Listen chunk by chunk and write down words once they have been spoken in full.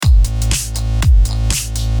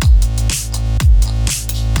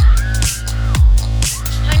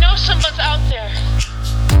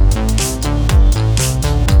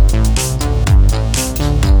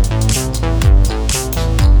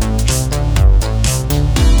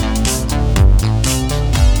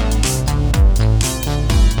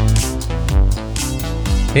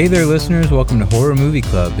Hey there, listeners. Welcome to Horror Movie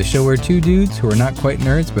Club, the show where two dudes who are not quite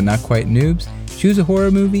nerds but not quite noobs choose a horror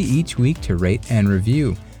movie each week to rate and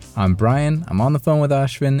review. I'm Brian, I'm on the phone with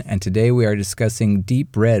Ashvin, and today we are discussing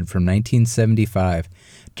Deep Red from 1975.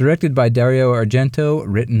 Directed by Dario Argento,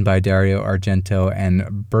 written by Dario Argento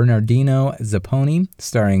and Bernardino Zapponi,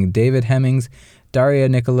 starring David Hemmings, Daria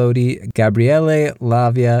Nicolodi, Gabriele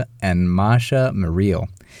Lavia, and Masha Mareel.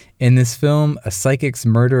 In this film, a psychic's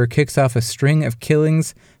murder kicks off a string of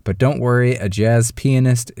killings, but don't worry, a jazz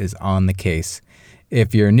pianist is on the case.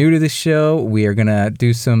 If you're new to the show, we are going to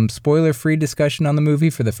do some spoiler-free discussion on the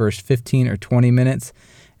movie for the first 15 or 20 minutes,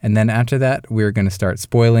 and then after that, we're going to start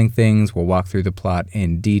spoiling things. We'll walk through the plot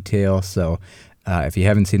in detail, so if you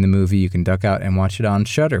haven't seen the movie, you can duck out and watch it on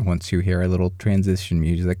Shudder once you hear a little transition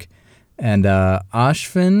music. And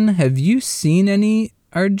Ashvin, have you seen any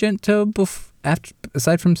Argento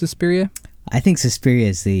aside from Suspiria? I think Suspiria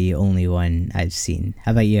is the only one I've seen.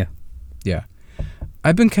 How about you? Yeah.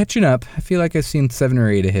 I've been catching up. I feel like I've seen 7 or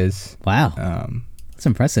 8 of his. Wow. That's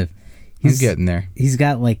impressive. He's getting there. He's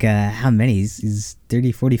got like, how many? He's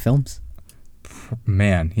 30, 40 films?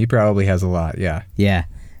 Man, he probably has a lot, yeah. Yeah.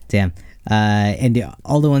 Damn. And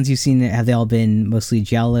all the ones you've seen, have they all been mostly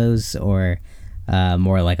giallos or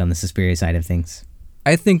more like on the Suspiria side of things?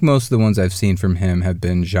 I think most of the ones I've seen from him have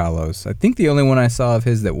been giallos. I think the only one I saw of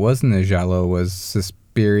his that wasn't a giallo was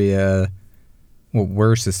Suspiria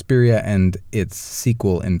and its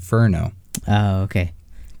sequel, Inferno. Oh, okay.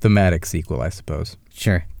 Thematic sequel, I suppose.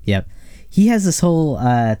 Sure, yep. He has this whole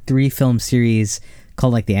 3-film series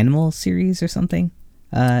called like the Animal series or something.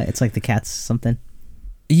 It's like the Cats something.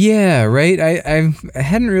 Yeah, right? I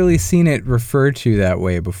hadn't really seen it referred to that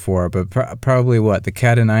way before, but probably the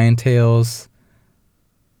Cat o' Nine Tails.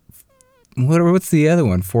 What's the other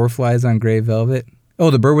one? Four Flies on Grey Velvet?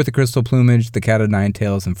 Oh, The Bird with the Crystal Plumage, The Cat o' Nine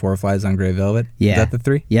Tails, and Four Flies on Grey Velvet? Yeah. Is that the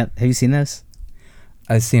 3? Yep. Have you seen those?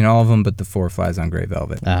 I've seen all of them but the Four Flies on Grey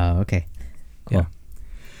Velvet. Oh, okay. Cool.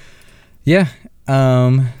 Yeah.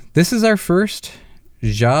 This is our first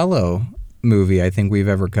giallo movie I think we've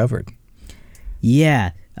ever covered.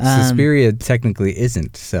 Yeah. Suspiria technically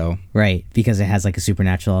isn't, so... Right, because it has like a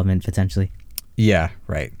supernatural element, potentially. Yeah,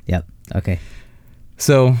 right. Yep, okay.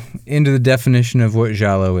 So, into the definition of what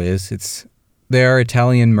giallo is, they are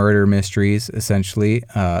Italian murder mysteries, essentially.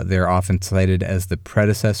 They're often cited as the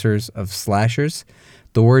predecessors of slashers.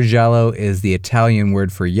 The word giallo is the Italian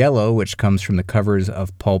word for yellow, which comes from the covers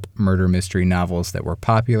of pulp murder mystery novels that were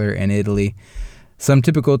popular in Italy. Some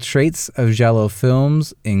typical traits of giallo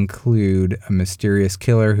films include a mysterious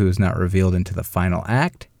killer who is not revealed until the final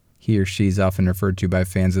act. He or she is often referred to by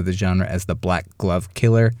fans of the genre as the black glove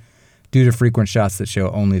killer, due to frequent shots that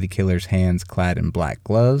show only the killer's hands clad in black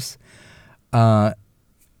gloves. That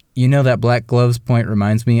black gloves point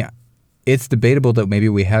reminds me, it's debatable that maybe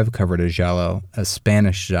we have covered a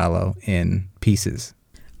Spanish giallo in Pieces.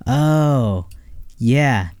 Oh,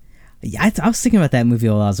 yeah. I was thinking about that movie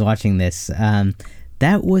while I was watching this.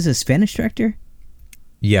 That was a Spanish director?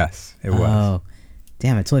 Yes, it was. Oh,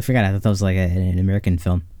 damn, I totally forgot. I thought that was like an American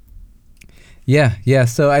film. Yeah.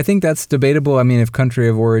 So I think that's debatable. I mean, if country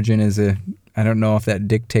of origin I don't know if that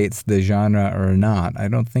dictates the genre or not. I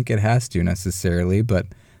don't think it has to necessarily, but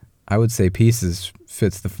I would say Pieces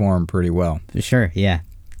fits the form pretty well. Sure, yeah.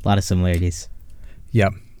 A lot of similarities.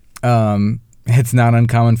 Yep. It's not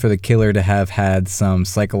uncommon for the killer to have had some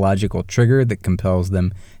psychological trigger that compels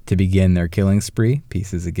them to begin their killing spree.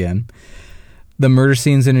 Pieces again. The murder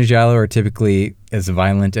scenes in a giallo are typically as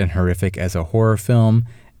violent and horrific as a horror film.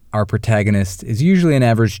 Our protagonist is usually an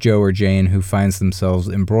average Joe or Jane who finds themselves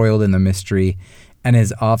embroiled in the mystery and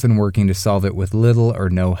is often working to solve it with little or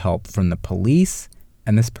no help from the police,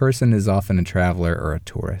 and this person is often a traveler or a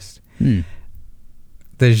tourist.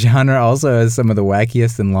 The genre also has some of the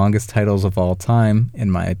wackiest and longest titles of all time,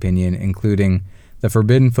 in my opinion, including The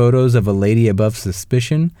Forbidden Photos of a Lady Above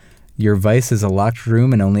Suspicion, Your Vice is a Locked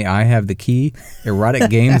Room and Only I Have the Key, Erotic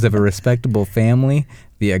Games of a Respectable Family,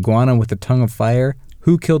 The Iguana with the Tongue of Fire,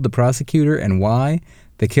 Who Killed the Prosecutor and Why,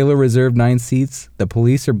 The Killer Reserved 9 Seats, The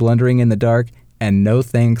Police Are Blundering in the Dark, and No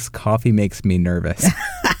Thanks, Coffee Makes Me Nervous.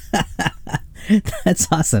 That's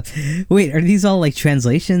awesome. Wait, are these all like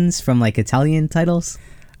translations from like Italian titles?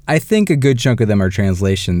 I think a good chunk of them are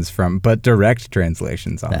translations but direct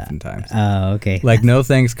translations oftentimes. Oh, okay. Like No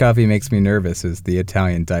Thanks, Coffee Makes Me Nervous is the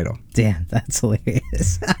Italian title. Damn, that's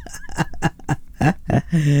hilarious.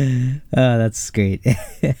 Oh, that's great.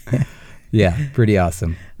 Yeah, pretty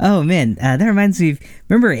awesome. Oh, man, that reminds me of,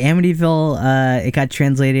 remember Amityville, it got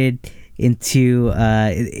translated into,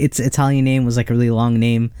 its Italian name was like a really long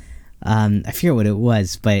name. I forget what it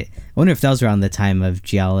was, but I wonder if that was around the time of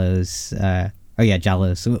Giallo's, Oh yeah,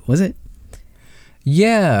 Giallo. So was it?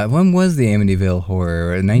 Yeah, when was the Amityville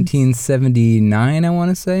Horror? 1979, I want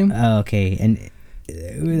to say. Oh, okay. And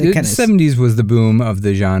the 70s was the boom of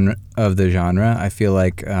the genre. I feel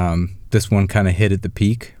like this one kind of hit at the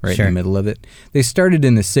peak, right in the middle of it. They started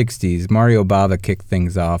in the 60s. Mario Bava kicked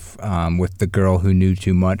things off with The Girl Who Knew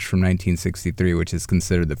Too Much from 1963, which is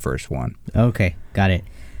considered the first one. Okay, got it.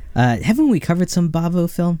 Haven't we covered some Bava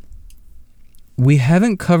film? We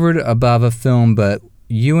haven't covered a Bava film, but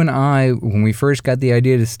you and I, when we first got the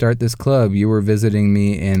idea to start this club, you were visiting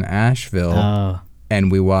me in Asheville,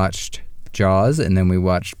 and we watched Jaws, and then we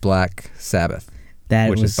watched Black Sabbath,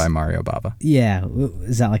 which is by Mario Bava. Yeah,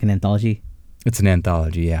 is that like an anthology? It's an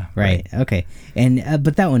anthology, yeah. Right. Okay. And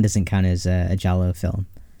but that one doesn't count as a Giallo film.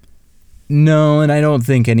 No, and I don't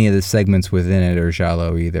think any of the segments within it are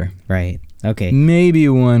Giallo either. Right. Okay. Maybe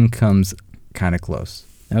one comes kind of close.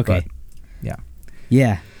 Okay. But, yeah.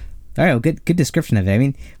 Yeah. All right. Well, good description of it. I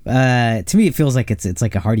mean, to me, it feels like it's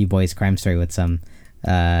like a Hardy Boys crime story with some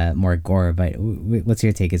more gore. But what's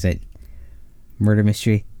your take? Is it murder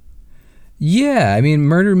mystery? Yeah, I mean,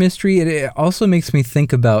 murder mystery. It also makes me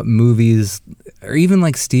think about movies, or even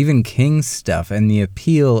like Stephen King's stuff, and the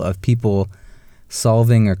appeal of people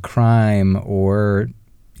solving a crime, or,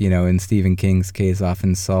 you know, in Stephen King's case,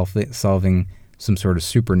 often solving some sort of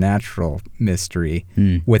supernatural mystery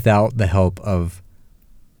without the help of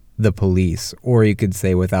the police, or you could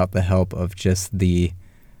say without the help of just the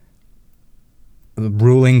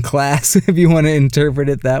ruling class, if you want to interpret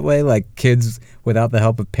it that way, like kids without the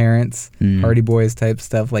help of parents, Hardy Boys type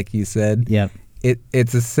stuff, like you said. Yep.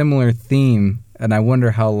 It's a similar theme, and I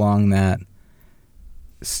wonder how long that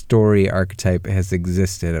story archetype has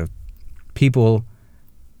existed of people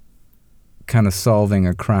kind of solving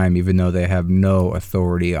a crime even though they have no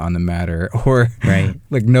authority on the matter, or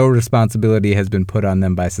like no responsibility has been put on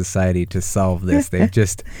them by society to solve this. They've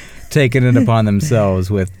just taken it upon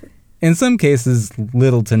themselves with, in some cases,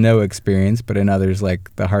 little to no experience, but in others,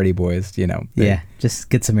 like the Hardy Boys, you know. Just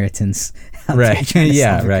good Samaritans. Right.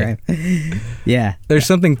 Yeah, right. Yeah. There's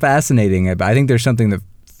something fascinating about, I think there's something that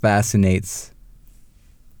fascinates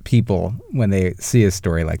people when they see a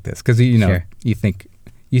story like this, because, you know, you think,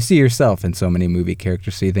 you see yourself in so many movie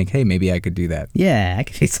characters, so you think, hey, maybe I could do that. Yeah, I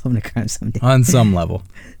could be solving a crime someday. On some level.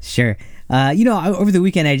 Sure. You know, over the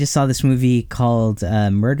weekend, I just saw this movie called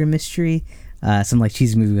Murder Mystery, some like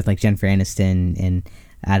cheesy movie with like Jennifer Aniston and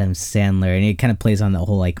Adam Sandler, and it kind of plays on the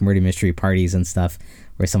whole like murder mystery parties and stuff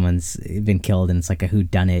where someone's been killed and it's like a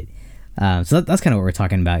whodunit. So that's kind of what we're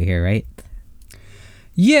talking about here, right?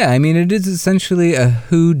 Yeah, I mean, it is essentially a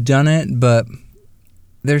whodunit, but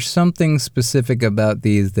there's something specific about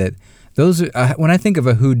these that those are, when I think of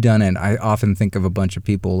a whodunit, I often think of a bunch of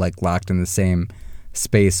people like locked in the same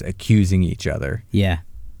space accusing each other. Yeah.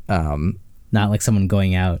 Not like someone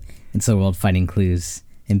going out into the world finding clues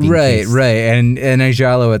and being chased. Right. And a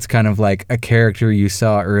Giallo, it's kind of like a character you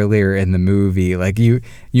saw earlier in the movie. Like you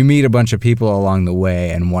meet a bunch of people along the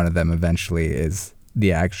way, and one of them eventually is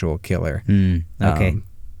the actual killer. Okay.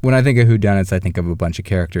 When I think of whodunits, I think of a bunch of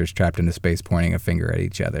characters trapped in a space pointing a finger at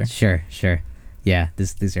each other. Sure. Yeah,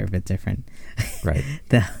 these are a bit different. Right.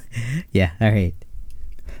 Yeah, all right.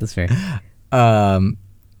 That's fair.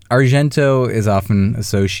 Argento is often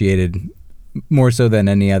associated, more so than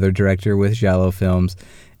any other director, with Giallo films,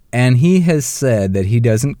 and he has said that he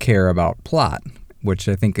doesn't care about plot, which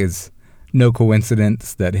I think is no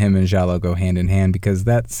coincidence that him and Giallo go hand in hand, because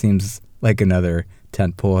that seems like another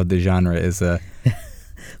tentpole of the genre is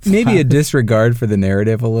maybe a disregard for the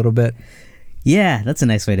narrative a little bit. Yeah, that's a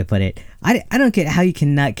nice way to put it. I don't get how you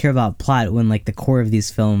can not care about plot when like the core of these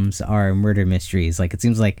films are murder mysteries. Like it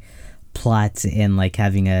seems like plot and like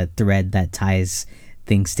having a thread that ties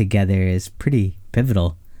things together is pretty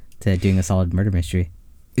pivotal to doing a solid murder mystery.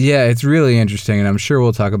 Yeah, it's really interesting, and I'm sure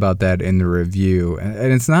we'll talk about that in the review.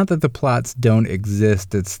 And it's not that the plots don't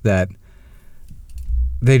exist, it's that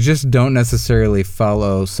they just don't necessarily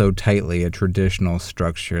follow so tightly a traditional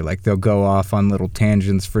structure. Like they'll go off on little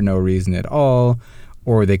tangents for no reason at all,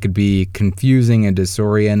 or they could be confusing and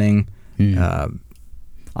disorienting.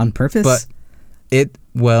 On purpose? But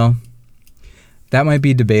that might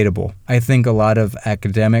be debatable. I think a lot of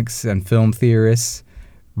academics and film theorists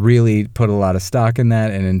really put a lot of stock in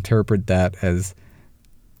that and interpret that as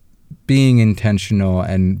being intentional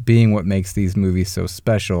and being what makes these movies so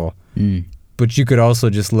special. But you could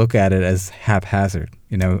also just look at it as haphazard.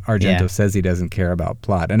 You know, Argento says he doesn't care about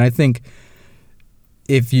plot. And I think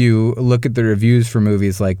if you look at the reviews for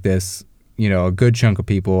movies like this, you know, a good chunk of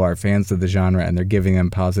people are fans of the genre and they're giving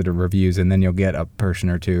them positive reviews. And then you'll get a person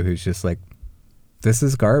or two who's just like, this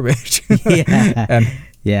is garbage. Yeah. And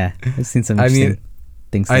Yeah, I've seen some I interesting mean,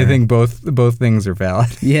 things. I there. think both things are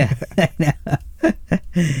valid. Yeah, I know.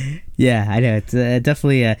 Yeah, I know. It's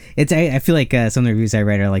definitely. I feel like some of the reviews I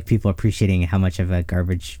read are like people appreciating how much of a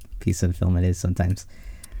garbage piece of film it is sometimes.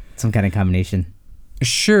 Some kind of combination.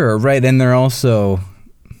 Sure, right, and they're also.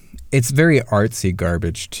 It's very artsy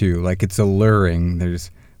garbage too. Like it's alluring. There's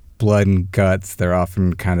blood and guts. They're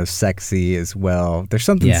often kind of sexy as well. There's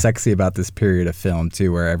something sexy about this period of film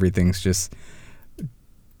too, where everything's just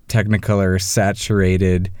Technicolor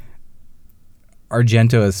saturated.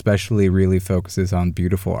 Argento especially really focuses on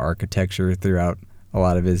beautiful architecture throughout a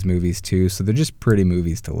lot of his movies too, so they're just pretty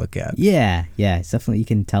movies to look at. Yeah, it's definitely, you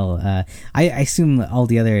can tell. I assume all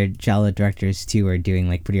the other Giallo directors too are doing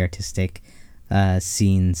like pretty artistic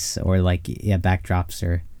scenes or like backdrops,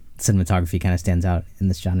 or cinematography kind of stands out in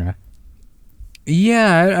this genre.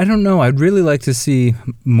 Yeah, I don't know. I'd really like to see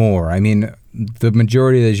more. I mean, the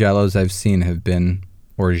majority of the Giallos I've seen have been,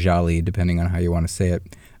 or Gialli, depending on how you want to say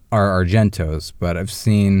it, are Argentos. But I've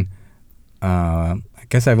seen, I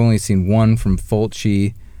guess I've only seen one from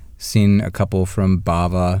Fulci, seen a couple from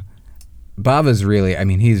Bava. Bava's really, I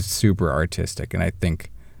mean, he's super artistic, and I think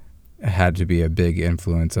had to be a big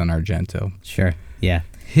influence on Argento. Sure, yeah.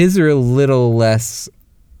 His are a little less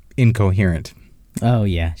incoherent. Oh,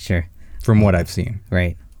 yeah, sure. From what I've seen.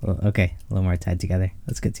 Right. Well, okay, a little more tied together.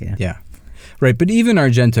 That's good to know. Yeah. Right, but even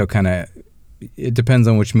Argento kind of, it depends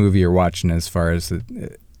on which movie you're watching as far as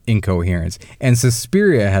the incoherence. And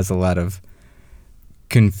Suspiria has a lot of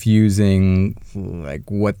confusing, like,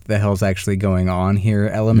 what the hell's actually going on here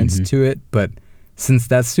elements to it. But since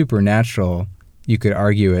that's supernatural, you could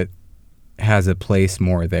argue it has a place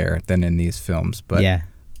more there than in these films. But yeah,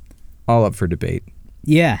 all up for debate.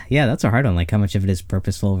 Yeah, that's a hard one. Like, how much of it is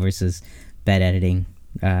purposeful versus bad editing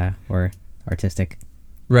or artistic?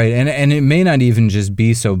 Right, and it may not even just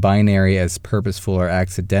be so binary as purposeful or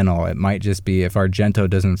accidental. It might just be if Argento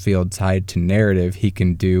doesn't feel tied to narrative, he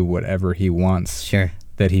can do whatever he wants. Sure.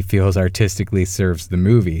 That he feels artistically serves the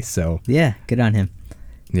movie. So yeah, good on him.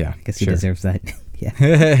 Yeah, I guess he deserves that.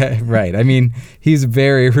 Yeah. Right. I mean, he's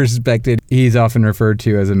very respected. He's often referred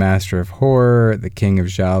to as a master of horror, the king of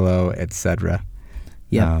giallo, etc.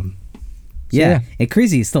 Yeah. Yeah. It's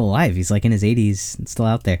crazy. He's still alive. He's like in his 80s and still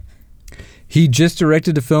out there. He just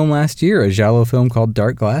directed a film last year, a giallo film called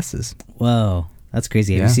Dark Glasses. Whoa. That's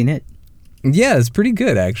crazy. Have you seen it? Yeah, it's pretty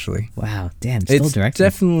good, actually. Wow. Damn. Still it's directing.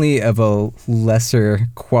 Definitely of a lesser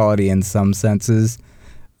quality in some senses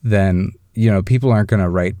than, people aren't going to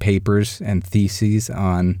write papers and theses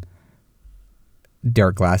on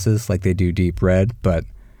Dark Glasses like they do Deep Red, but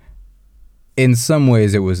in some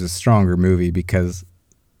ways it was a stronger movie because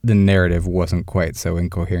the narrative wasn't quite so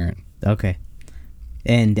incoherent. Okay.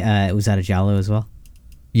 And it was out of giallo as well?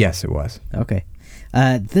 Yes, it was. Okay.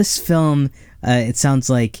 This film, it sounds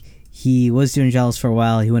like he was doing giallos for a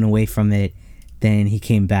while. He went away from it. Then he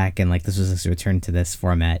came back, and this was his return to this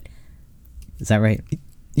format. Is that right?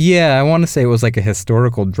 Yeah, I want to say it was like a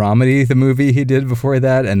historical dramedy, the movie he did before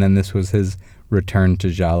that, and then this was his return to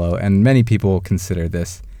giallo. And many people consider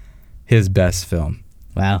this his best film.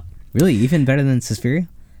 Wow. Really? Even better than Suspiria?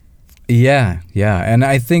 Yeah. And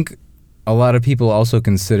I think a lot of people also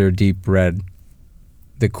consider Deep Red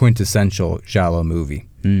the quintessential giallo movie.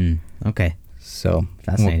 Okay. So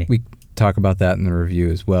fascinating. We talk about that in the review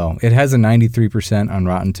as well. It has a 93% on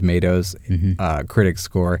Rotten Tomatoes critic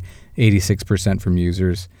score, 86% from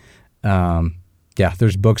users.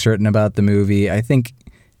 There's books written about the movie. I think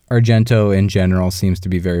Argento in general seems to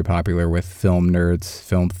be very popular with film nerds,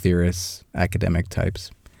 film theorists, academic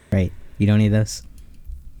types. Right. You don't need those?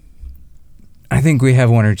 I think we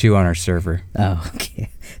have one or two on our server. Oh, okay.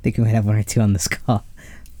 I think we might have one or two on this call.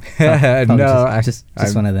 No, just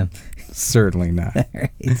one of them. Certainly not.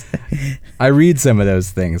 Right. I read some of those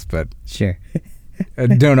things, but sure. I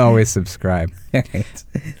don't always subscribe. Right.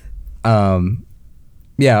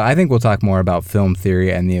 I think we'll talk more about film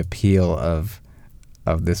theory and the appeal of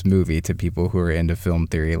this movie to people who are into film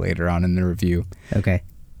theory later on in the review. Okay.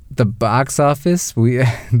 The box office,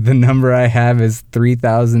 the number I have is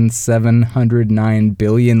 3,709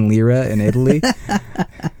 billion lira in Italy.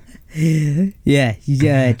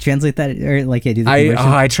 Yeah. Translate that or do the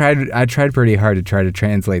conversion? I tried pretty hard to try to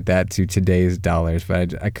translate that to today's dollars,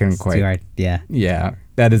 but I couldn't quite. Too hard. Yeah. Yeah,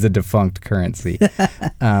 that is a defunct currency.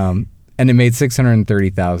 And it made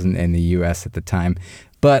 630,000 in the U.S. at the time.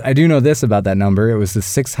 But I do know this about that number: it was the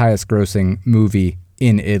sixth highest grossing movie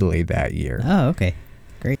in Italy that year. Oh, okay.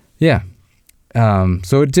 Great. Yeah.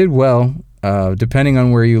 So it did well. Depending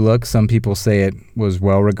on where you look, some people say it was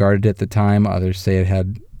well regarded at the time. Others say it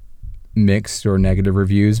had mixed or negative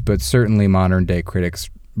reviews, but certainly modern day critics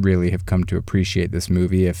really have come to appreciate this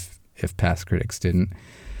movie if past critics didn't.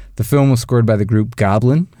 The film was scored by the group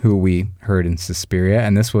Goblin, who we heard in Suspiria,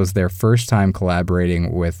 and this was their first time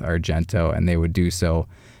collaborating with Argento, and they would do so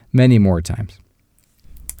many more times.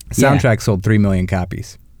 The soundtrack sold 3 million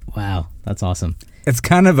copies. Wow, that's awesome. It's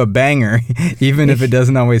kind of a banger, even if it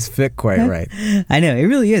doesn't always fit quite right. I know, it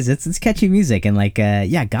really is. It's catchy music, and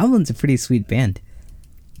Goblin's a pretty sweet band.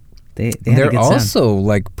 They're also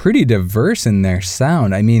like pretty diverse in their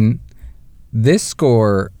sound. I mean, this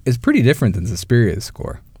score is pretty different than Suspiria's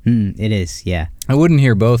score. It is, yeah. I wouldn't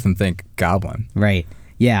hear both and think Goblin. Right.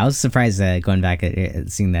 Yeah, I was surprised going back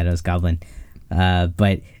at seeing that it was Goblin.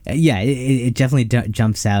 It definitely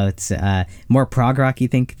jumps out. More prog rock, you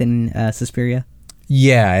think, than Suspiria?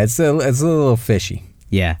 Yeah, it's a little fishy.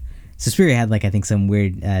 Yeah. Suspiria had, I think some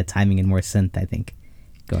weird timing and more synth, I think,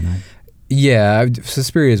 going on. Yeah,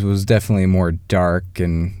 Suspiria's was definitely more dark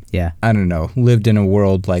and, I don't know, lived in a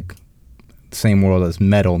world like the same world as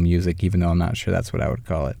metal music, even though I'm not sure that's what I would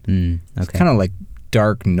call it. Okay. It's kind of like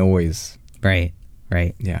dark noise. Right.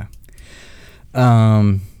 Yeah.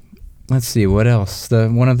 Let's see, what else?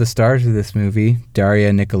 One of the stars of this movie,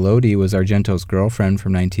 Daria Nicolodi, was Argento's girlfriend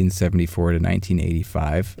from 1974 to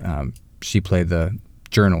 1985. She played the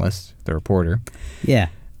journalist, the reporter. Yeah.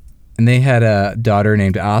 And they had a daughter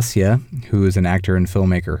named Asia, who is an actor and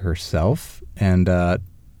filmmaker herself. And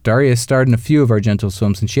Daria starred in a few of Argento's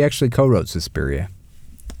films, and she actually co-wrote Suspiria.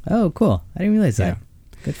 Oh, cool. I didn't realize that.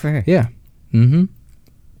 Good for her. Yeah. Mm-hmm.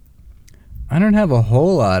 I don't have a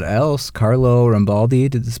whole lot else. Carlo Rambaldi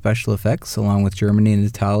did the special effects, along with Germany and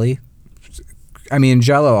Italy. I mean,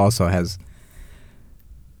 Giallo also has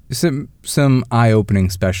some eye-opening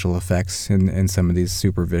special effects in some of these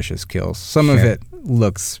super vicious kills. Some of it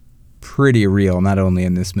looks pretty real, not only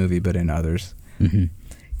in this movie, but in others. Mm-hmm.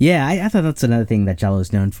 Yeah, I thought that's another thing that Giallo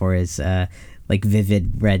is known for is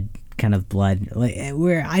vivid red kind of blood.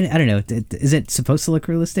 Where I don't know, is it supposed to look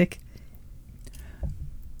realistic?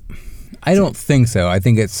 I don't think so. I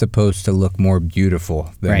think it's supposed to look more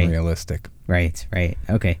beautiful than realistic. Right.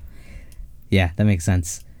 Okay. Yeah, that makes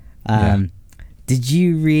sense. Did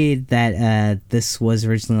you read that this was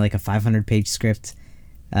originally a 500-page script?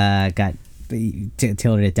 Got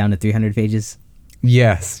tailored it down to 300 pages?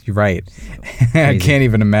 Yes, you're right. I can't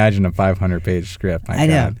even imagine a 500-page script. I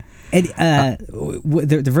know. And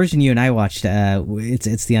the version you and I watched,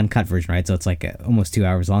 it's the uncut version, right? So it's almost 2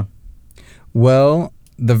 hours long. Well,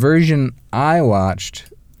 the version I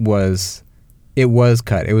watched was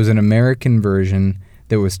cut. It was an American version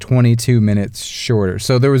that was 22 minutes shorter.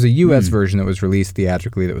 So there was a U.S. version that was released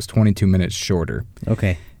theatrically that was 22 minutes shorter.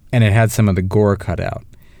 Okay. And it had some of the gore cut out.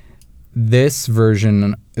 This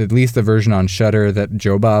version, at least the version on Shudder that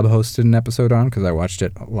Joe Bob hosted an episode on, because I watched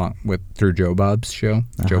it through Joe Bob's show,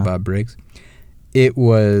 Joe Bob Briggs. It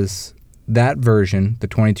was that version, the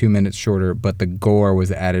 22 minutes shorter, but the gore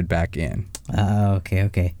was added back in.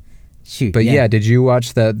 Okay. Shoot. But did you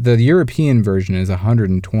watch that? The European version is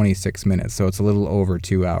 126 minutes, so it's a little over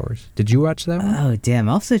 2 hours. Did you watch that one? Oh, damn.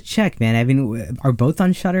 I'll have to check, man. I mean, are both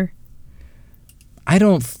on Shudder? I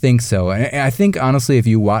don't think so. I think, honestly, if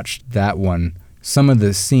you watched that one, some of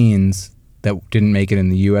the scenes that didn't make it in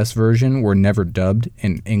the U.S. version were never dubbed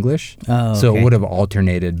in English. Oh, okay. So it would have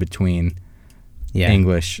alternated between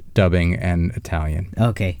English dubbing and Italian.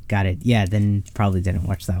 Okay, got it. Yeah, then probably didn't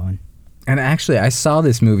watch that one. And actually, I saw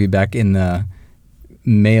this movie back in the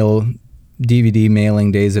DVD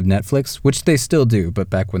mailing days of Netflix, which they still do,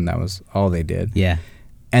 but back when that was all they did. Yeah.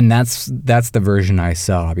 And that's the version I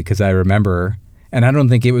saw, because I remember, and I don't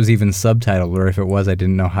think it was even subtitled, or if it was, I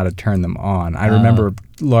didn't know how to turn them on. I remember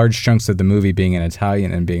large chunks of the movie being in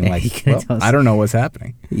Italian and being like, I don't know what's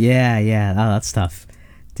happening. Yeah. Oh, that's tough.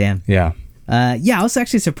 Damn. Yeah. I was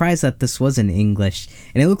actually surprised that this was in English,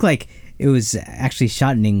 and it looked like it was actually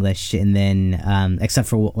shot in English, and then except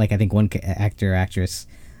for I think one actor or actress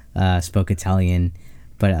spoke Italian,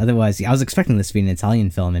 but otherwise I was expecting this to be an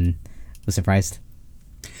Italian film and was surprised.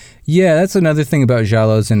 Yeah, that's another thing about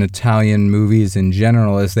giallos and Italian movies in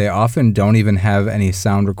general, is they often don't even have any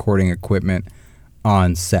sound recording equipment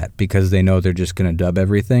on set because they know they're just going to dub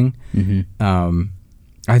everything. Mm-hmm.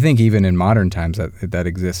 I think even in modern times that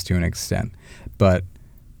exists to an extent. But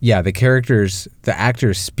yeah, the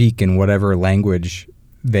actors speak in whatever language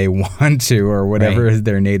they want to, or whatever is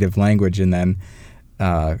their native language, and then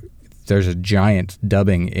there's a giant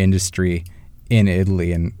dubbing industry in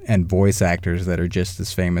Italy and voice actors that are just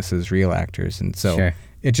as famous as real actors, and so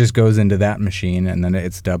it just goes into that machine and then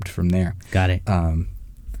it's dubbed from there. Got it.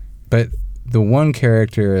 But the one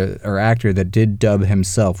character or actor that did dub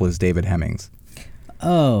himself was David Hemmings.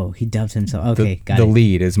 Oh, he dubbed himself. Okay, got The it.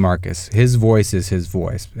 lead is Marcus. His voice is his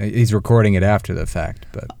voice. He's recording it after the fact,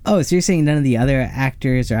 but Oh, so you're saying none of the other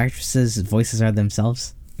actors or actresses' voices are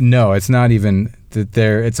themselves? no, it's not even that.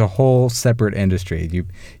 It's a whole separate industry. You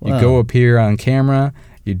Whoa. go appear on camera,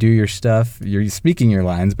 you do your stuff, you're speaking your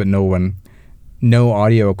lines, but no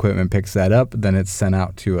audio equipment picks that up. Then it's sent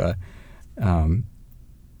out to a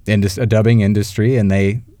dubbing industry, and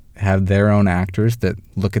they have their own actors that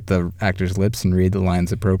look at the actors' lips and read the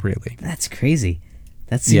lines appropriately. That's crazy.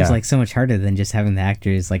 That seems Yeah. like so much harder than just having the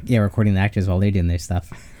actors, recording the actors while they're doing their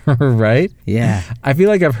stuff. Right? Yeah. I feel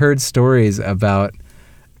like I've heard stories about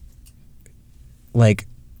like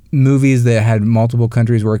movies that had multiple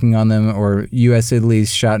countries working on them, or U.S.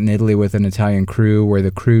 Italy's shot in Italy with an Italian crew, where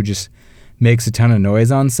the crew just makes a ton of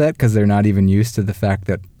noise on set because they're not even used to the fact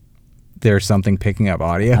that there's something picking up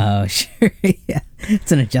audio. Oh, sure. Yeah.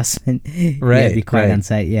 It's an adjustment. Right, Yeah, be quiet right. on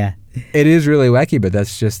set. Yeah. It is really wacky, but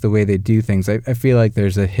that's just the way they do things. I feel like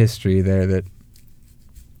there's a history there that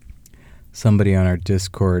somebody on our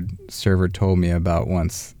Discord server told me about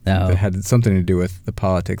once Oh. that had something to do with the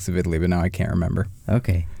politics of Italy, but now I can't remember.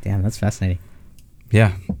 Okay. Damn, that's fascinating.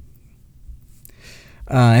 Yeah.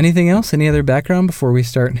 Anything else? Any other background before we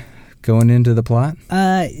start going into the plot?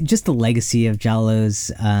 Just the legacy of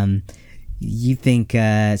Giallos. You think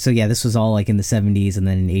so? Yeah, this was all like in the 70s, and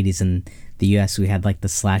then in the 80s in the U.S. we had like the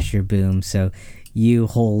slasher boom. So you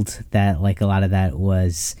hold that like a lot of that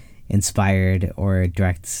was inspired or a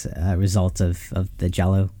direct result of the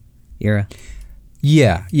Giallo era.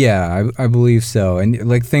 Yeah, I believe so. And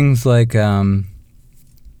like things like the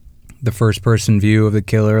first person view of the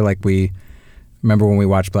killer, like we remember when we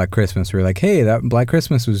watched Black Christmas, we were like, hey, that Black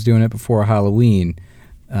Christmas was doing it before Halloween.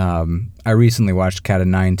 I recently watched Cat of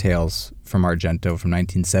Nine Tails from Argento from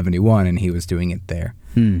 1971, and he was doing it there.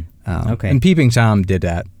 Okay. And Peeping Tom did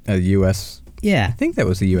that, a U.S. I Yeah. think that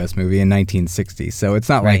was a U.S. movie in 1960. So it's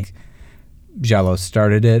not Right. like Giallo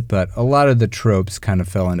started it, but a lot of the tropes kind of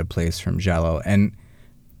fell into place from Giallo. And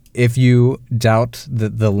if you doubt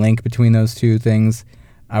the link between those two things,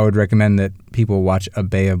 I would recommend that people watch A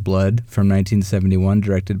Bay of Blood from 1971,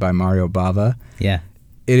 directed by Mario Bava. Yeah.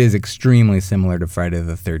 It is extremely similar to Friday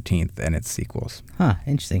the 13th and its sequels. Huh.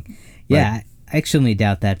 Interesting. Yeah. I extremely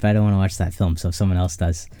doubt that, but I don't want to watch that film. So if someone else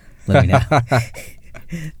does, let me know.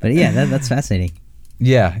 But yeah, that's fascinating.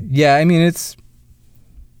 Yeah. I mean,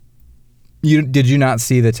 did you not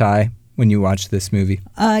see the tie when you watched this movie?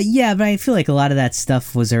 Yeah, but I feel like a lot of that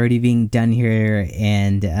stuff was already being done here,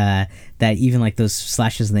 and that even like those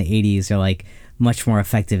slashes in the 80s are like much more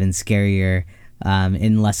effective and scarier,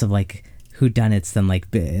 and less of like whodunits than like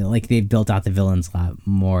they built out the villains a lot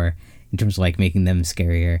more in terms of like making them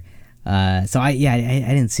scarier. So I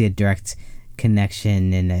didn't see a direct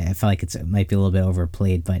connection, and I felt like it might be a little bit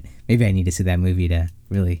overplayed, but maybe I need to see that movie to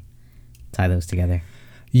really tie those together.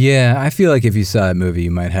 Yeah, I feel like if you saw that movie,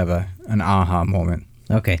 you might have an aha moment.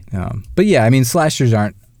 Okay. But yeah, I mean, slashers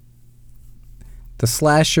aren't... The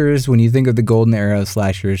slashers, when you think of the golden era of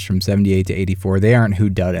slashers from 78 to 84, they aren't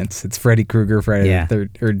whodunits. It's Freddy Krueger,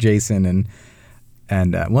 or Jason,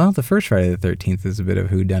 and well, the first Friday the 13th is a bit of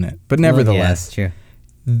whodunit. But nevertheless, Well, yeah, true.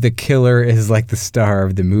 the killer is like the star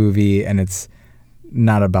of the movie, and it's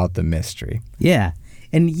not about the mystery. Yeah,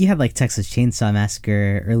 and you had like Texas Chainsaw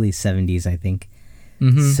Massacre, early 70s, I think.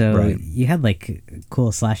 So right. you had like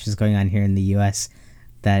cool slashes going on here in the U.S.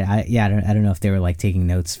 that I don't know if they were like taking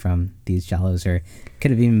notes from these Giallos, or could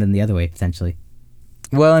have even been the other way potentially.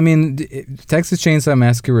 Well, I mean, Texas Chainsaw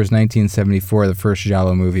Massacre was 1974. The first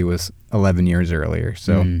Giallo movie was 11 years earlier.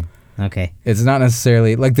 So Okay. it's not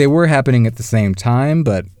necessarily... Like, they were happening at the same time,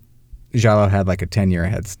 but Giallo had like a 10-year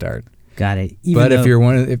head start. Got it. But if you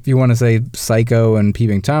want to say Psycho and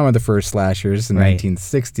Peeping Tom are the first slashers in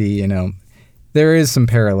 1960, there is some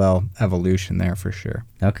parallel evolution there for sure.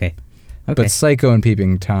 Okay. But Psycho and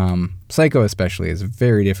Peeping Tom, Psycho especially, is a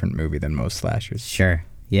very different movie than most slashers. Sure.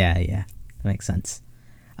 Yeah. That makes sense.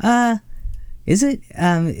 Is it?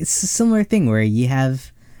 It's a similar thing where you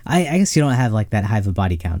have... I guess you don't have like that high of a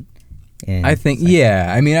body count. I think,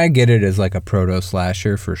 yeah. I mean, I get it as like a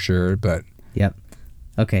proto-slasher for sure, but... Yep.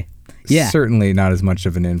 Okay. Yeah. Certainly not as much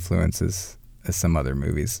of an influence as some other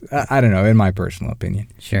movies. I don't know, in my personal opinion.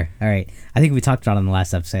 Sure. All right. I think we talked about on the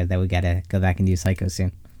last episode that we got to go back and do Psycho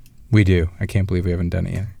soon. We do. I can't believe we haven't done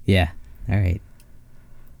it yet. Yeah. All right.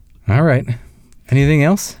 All right. Anything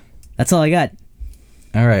else? That's all I got.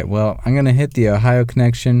 All right. Well, I'm going to hit the Ohio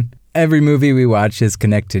connection. Every movie we watch is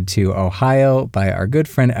connected to Ohio by our good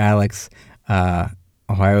friend Alex.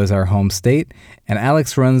 Ohio is our home state, and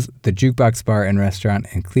Alex runs the Jukebox Bar and Restaurant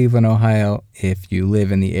in Cleveland, Ohio. If you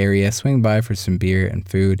live in the area, swing by for some beer and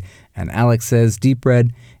food. And Alex Says Deep Red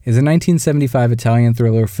is a 1975 Italian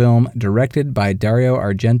thriller film directed by Dario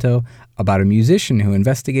Argento about a musician who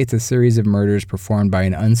investigates a series of murders performed by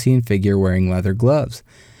an unseen figure wearing leather gloves.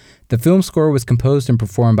 The film score was composed and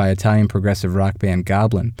performed by Italian progressive rock band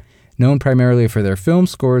Goblin. Known primarily for their film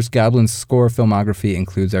scores, Goblin's score filmography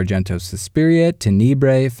includes Argento's Suspiria,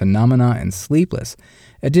 Tenebrae, Phenomena, and Sleepless.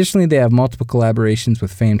 Additionally, they have multiple collaborations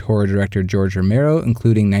with famed horror director George Romero,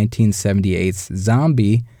 including 1978's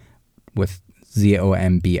Zombie, with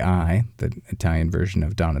Zombi, the Italian version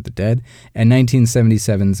of Dawn of the Dead, and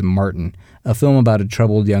 1977's Martin, a film about a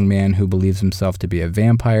troubled young man who believes himself to be a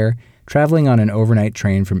vampire, traveling on an overnight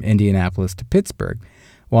train from Indianapolis to Pittsburgh.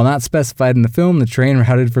 While not specified in the film, the train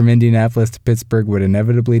routed from Indianapolis to Pittsburgh would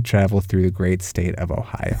inevitably travel through the great state of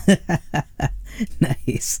Ohio.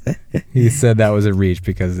 Nice. He said that was a reach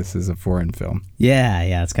because this is a foreign film.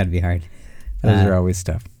 Yeah, it's got to be hard. Those are always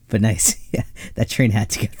tough. But nice. Yeah, that train had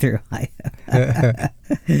to go through Ohio.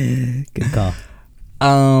 Good call.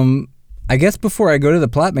 I guess before I go to the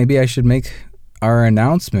plot, maybe I should make our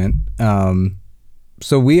announcement.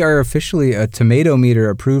 So we are officially a Tomato Meter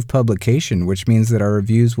approved publication, which means that our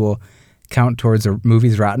reviews will count towards a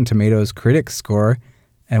movie's Rotten Tomatoes critics score.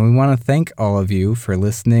 And we want to thank all of you for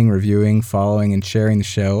listening, reviewing, following, and sharing the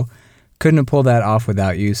show. Couldn't have pulled that off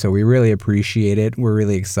without you, so we really appreciate it. We're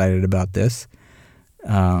really excited about this.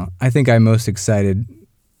 I think I'm most excited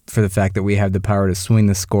for the fact that we have the power to swing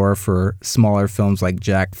the score for smaller films like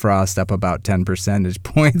Jack Frost up about 10 percentage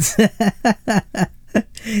points.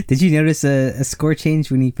 Did you notice a score change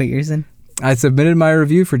when you put yours in? I submitted my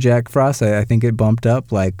review for Jack Frost. I think it bumped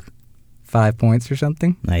up like 5 points or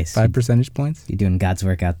something. Nice. 5 percentage points. You're doing God's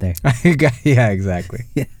work out there. Yeah, exactly.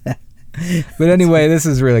 Yeah. But anyway, this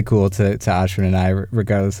is really cool to Ashwin and I,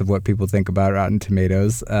 regardless of what people think about Rotten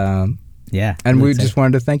Tomatoes. Yeah. And we just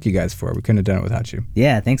wanted to thank you guys for it. We couldn't have done it without you.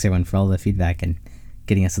 Yeah, thanks everyone for all the feedback and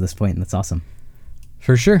getting us to this point. That's awesome.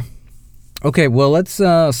 For sure. Okay, well, let's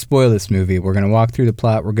spoil this movie. We're going to walk through the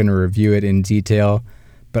plot. We're going to review it in detail.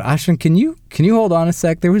 But Ashwin, can you hold on a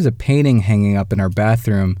sec? There was a painting hanging up in our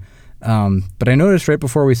bathroom, but I noticed right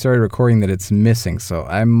before we started recording that it's missing. So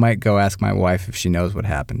I might go ask my wife if she knows what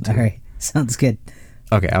happened to it. All right, sounds good.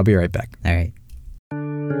 Okay, I'll be right back. All right.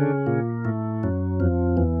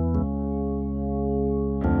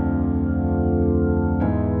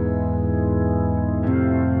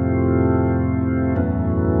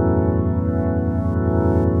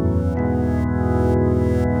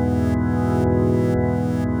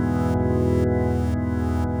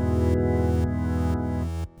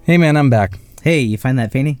 Hey man, I'm back. Hey, you find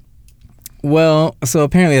that painting? Well, so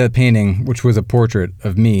apparently the painting, which was a portrait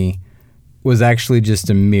of me, was actually just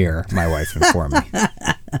a mirror, my wife informed me.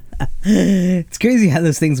 It's crazy how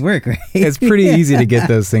those things work, right? It's pretty easy to get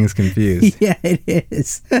those things confused. Yeah, it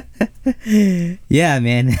is. Yeah,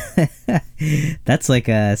 man. That's like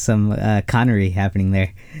some Connery happening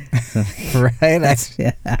there. Right?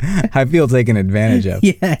 Yeah. I feel taken advantage of.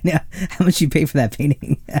 Yeah, I know. How much you pay for that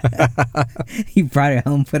painting? You brought it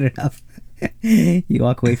home, put it up. You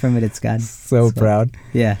walk away from it, it's gone. So proud.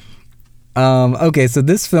 Yeah. Okay, so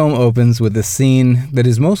this film opens with a scene that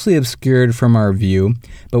is mostly obscured from our view,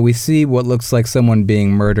 but we see what looks like someone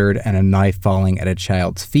being murdered and a knife falling at a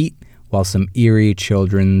child's feet, while some eerie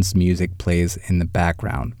children's music plays in the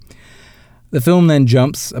background. The film then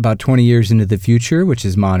jumps about 20 years into the future, which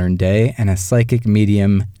is modern day, and a psychic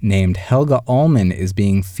medium named Helga Ullman is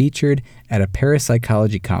being featured at a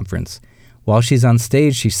parapsychology conference. While she's on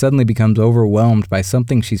stage, she suddenly becomes overwhelmed by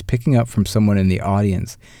something she's picking up from someone in the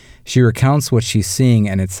audience. She recounts what she's seeing,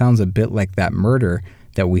 and it sounds a bit like that murder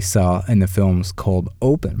that we saw in the film's Cold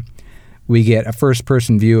Open. We get a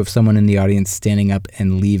first-person view of someone in the audience standing up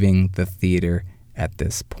and leaving the theater at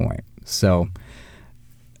this point. So,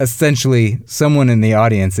 essentially, someone in the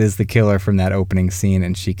audience is the killer from that opening scene,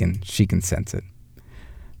 and she can sense it.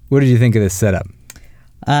 What did you think of this setup?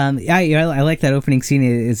 I like that opening scene.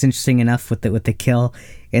 It's interesting enough with the kill.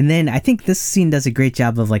 And then I think this scene does a great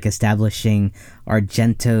job of like establishing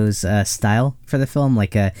Argento's style for the film.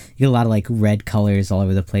 Like you get a lot of like red colors all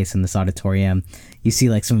over the place in this auditorium. You see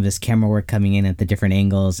like some of his camera work coming in at the different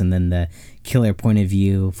angles, and then the killer point of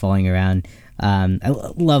view following around. I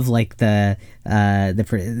love like that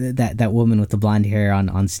woman with the blonde hair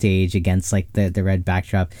on stage against like the red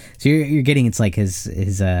backdrop. So you're getting it's like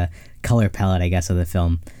his color palette, I guess, of the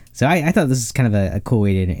film. So I thought this is kind of a cool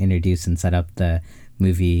way to introduce and set up the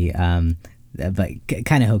movie, but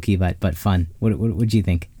kind of hokey but fun. What do you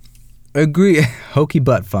think? Agree. Hokey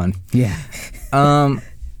but fun. Yeah.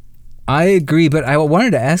 I agree, but I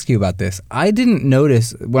wanted to ask you about this. I didn't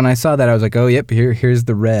notice when I saw that. I was like, "Oh, yep, here's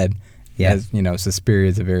the red." Yeah. As you know, Suspiria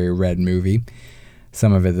is a very red movie.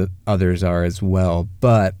 Some of the others are as well,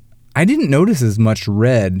 but I didn't notice as much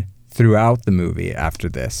red throughout the movie after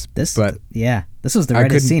this. This was the I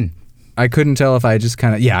reddest scene. I couldn't tell if I just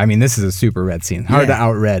kind of I mean, this is a super red scene. Hard to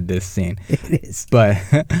outred this scene. It is. But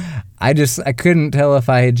I couldn't tell if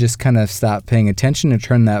I had just kind of stopped paying attention and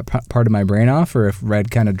turned that part of my brain off, or if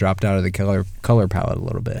red kind of dropped out of the color palette a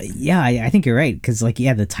little bit. Yeah, I think you're right, because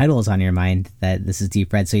the title is on your mind that this is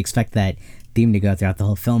deep red, so you expect that theme to go throughout the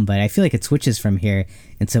whole film, but I feel like it switches from here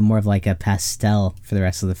into more of like a pastel for the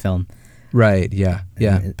rest of the film. Right, yeah.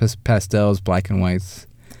 Pastels, black and whites.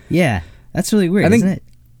 Yeah, that's really weird, isn't it?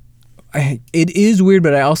 It is weird,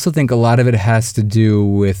 but I also think a lot of it has to do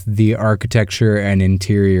with the architecture and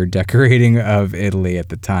interior decorating of Italy at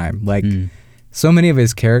the time. Like, so many of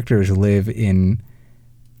his characters live in...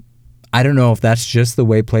 I don't know if that's just the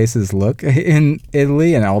way places look in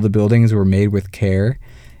Italy, and all the buildings were made with care.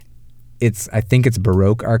 I think it's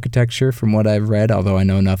Baroque architecture from what I've read, although I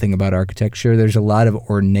know nothing about architecture. There's a lot of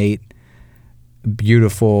ornate,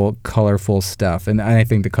 beautiful, colorful stuff. And I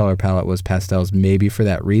think the color palette was pastels maybe for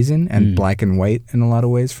that reason, and black and white in a lot of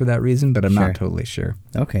ways for that reason, but I'm not totally sure.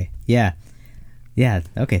 Okay. Yeah. Yeah.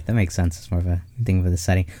 Okay. That makes sense. It's more of a thing for the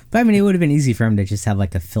setting. But I mean, it would have been easy for him to just have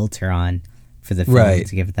like a filter on for the film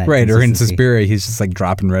to give it that consistency. Or in Suspiria, he's just like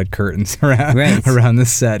dropping red curtains around the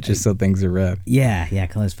set just so things are red. Yeah. Yeah.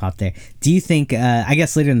 Colors pop there. Do you think, I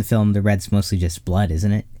guess later in the film, the red's mostly just blood,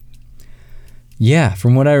 isn't it? Yeah.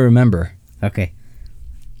 From what I remember. Okay.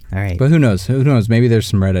 All right. But who knows? Who knows? Maybe there's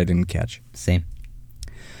some red I didn't catch. Same.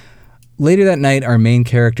 Later that night, our main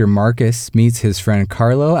character, Marcus, meets his friend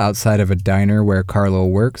Carlo outside of a diner where Carlo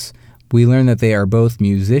works. We learn that they are both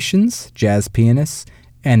musicians, jazz pianists,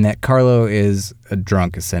 and that Carlo is a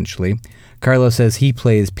drunk, essentially. Carlo says he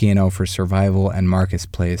plays piano for survival and Marcus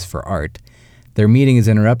plays for art. Their meeting is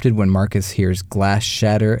interrupted when Marcus hears glass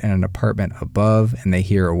shatter in an apartment above, and they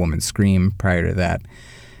hear a woman scream prior to that.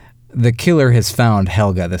 The killer has found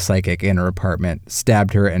Helga, the psychic, in her apartment,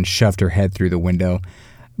 stabbed her, and shoved her head through the window.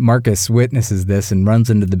 Marcus witnesses this and runs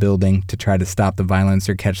into the building to try to stop the violence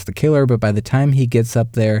or catch the killer, but by the time he gets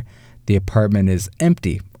up there, the apartment is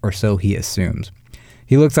empty, or so he assumes.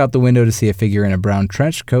 He looks out the window to see a figure in a brown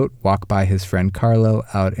trench coat walk by his friend Carlo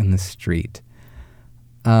out in the street.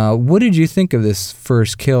 What did you think of this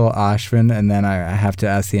first kill, Ashvin? And then I have to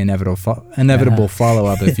ask the inevitable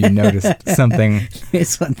follow-up if you noticed something.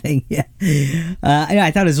 It's one thing, yeah.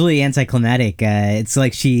 I thought it was really anticlimactic. It's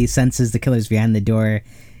like she senses the killer's behind the door,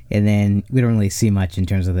 and then we don't really see much in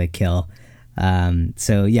terms of the kill.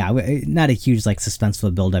 So, yeah, not a huge like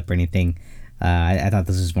suspenseful build-up or anything. I thought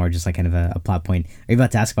this was more just like kind of a plot point. Are you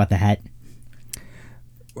about to ask about the hat?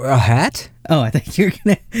 A hat? Oh, I thought you were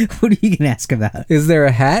gonna. What are you gonna ask about? Is there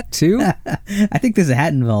a hat too? I think there's a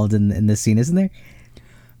hat involved in this scene, isn't there?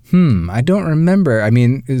 I don't remember. I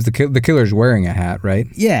mean, is the killer's wearing a hat, right?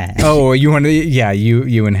 Yeah. Oh, you wanted? Yeah,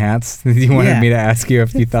 you and hats. You wanted me to ask you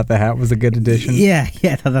if you thought the hat was a good addition. Yeah.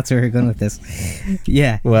 I thought that's where we were going with this.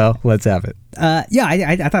 Yeah. Well, let's have it. Yeah,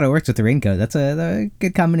 I thought it works with the raincoat. That's a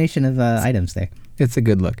good combination of items there. It's a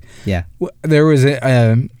good look. Yeah. There was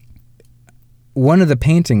one of the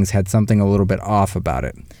paintings had something a little bit off about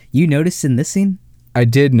it. You noticed in this scene? I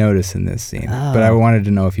did notice in this scene, but I wanted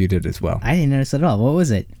to know if you did as well. I didn't notice at all. What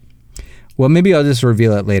was it? Well, maybe I'll just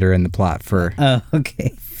reveal it later in the plot for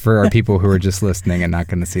our people who are just listening and not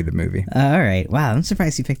going to see the movie. All right. Wow, I'm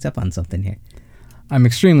surprised you picked up on something here. I'm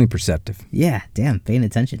extremely perceptive. Yeah, damn, paying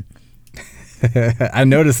attention. I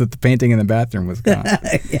noticed that the painting in the bathroom was gone.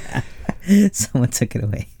 Yeah, someone took it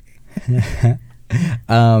away.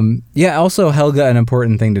 Also Helga, an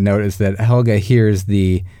important thing to note is that Helga hears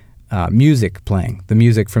the music playing, the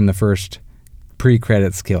music from the first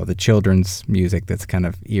pre-credits kill, the children's music that's kind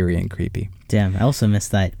of eerie and creepy. Damn, I also missed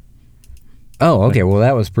that. Oh, okay. Well,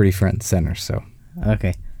 that was pretty front and center, so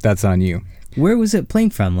okay, that's on you. Where was it playing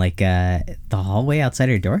from? Like the hallway outside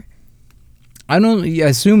her door? I don't.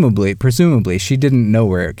 Presumably, she didn't know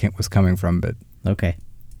where it was coming from, but okay,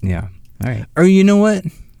 yeah. All right. Or you know what?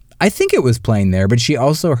 I think it was playing there, but she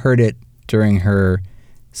also heard it during her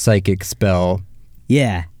psychic spell.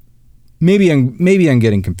 Yeah. Maybe I'm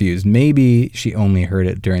getting confused. Maybe she only heard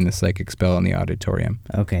it during the psychic spell in the auditorium.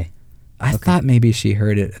 Okay. I thought maybe she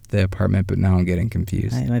heard it at the apartment, but now I'm getting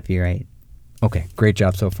confused. I might be right. Okay, great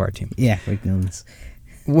job so far, team. Yeah, we're doing this.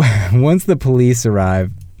 Once the police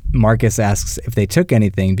arrive, Marcus asks if they took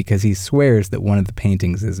anything because he swears that one of the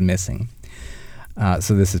paintings is missing.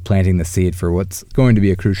 So this is planting the seed for what's going to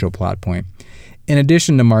be a crucial plot point. In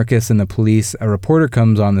addition to Marcus and the police, a reporter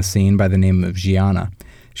comes on the scene by the name of Gianna.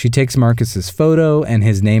 She takes Marcus's photo, and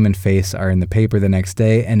his name and face are in the paper the next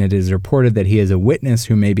day, and it is reported that he is a witness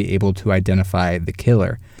who may be able to identify the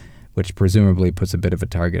killer, which presumably puts a bit of a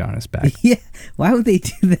target on his back. Yeah, why would they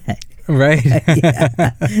do that? Right?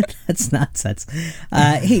 Yeah, that's nonsense.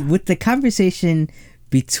 Hey, with the conversation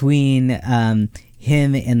between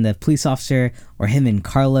him and the police officer, or him and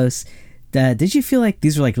Carlos, did you feel like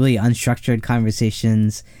these were like really unstructured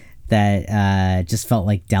conversations that just felt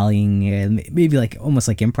like dallying, maybe like almost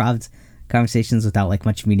like improv conversations without like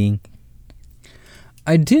much meaning?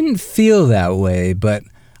 I didn't feel that way, but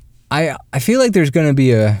I feel like there's going to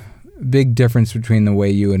be a big difference between the way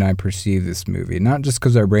you and I perceive this movie. Not just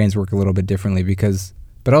because our brains work a little bit differently,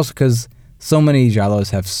 but also because so many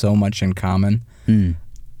giallos have so much in common.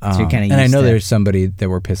 So you're kinda and I used know to- there's somebody that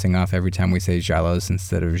we're pissing off every time we say giallos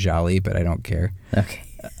instead of jolly, but I don't care. Okay.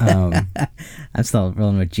 Um, I'm still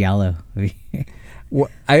rolling with giallo.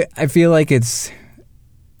 I feel like it's...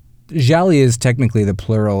 Gialli is technically the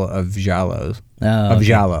plural of giallos, Oh, of okay.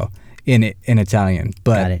 giallo in Italian, Got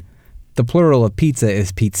but it. the plural of pizza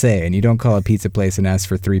is pizze, and you don't call a pizza place and ask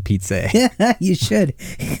for 3 pizze. Yeah, you should.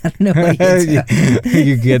 I don't know why you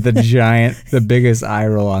You get the biggest eye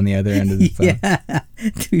roll on the other end of the phone. Yeah,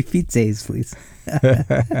 3 pizzas, please.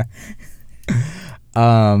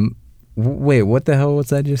 Wait, what the hell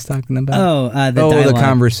was I just talking about? Oh, the the dialogue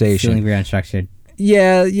conversation. feeling very unstructured.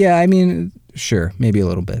 Yeah, I mean, sure, maybe a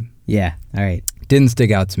little bit. Yeah, all right. Didn't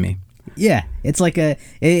stick out to me. Yeah, it's like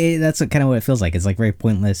that's kind of what it feels like. It's like very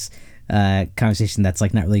pointless conversation that's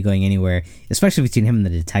like not really going anywhere, especially between him and the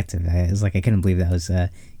detective. It's like I couldn't believe that was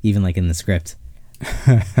even like in the script.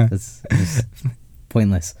 It's just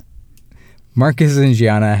pointless. Marcus and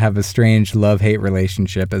Gianna have a strange love-hate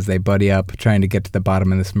relationship as they buddy up, trying to get to the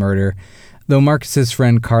bottom of this murder. Though Marcus's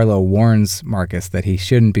friend Carlo warns Marcus that he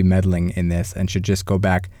shouldn't be meddling in this and should just go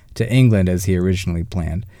back to England as he originally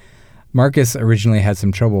planned. Marcus originally had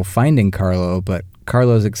some trouble finding Carlo, but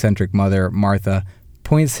Carlo's eccentric mother, Martha,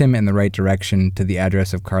 points him in the right direction to the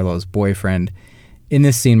address of Carlo's boyfriend. In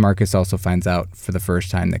this scene, Marcus also finds out for the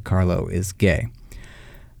first time that Carlo is gay,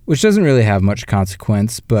 which doesn't really have much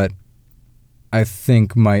consequence, but I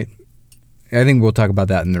think we'll talk about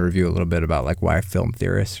that in the review a little bit, about like why film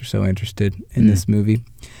theorists are so interested in this movie.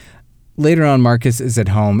 Later on, Marcus is at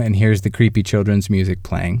home and hears the creepy children's music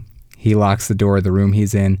playing. He locks the door of the room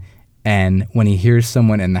he's in, and when he hears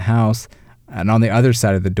someone in the house, and on the other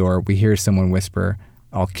side of the door, we hear someone whisper,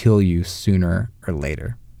 "I'll kill you sooner or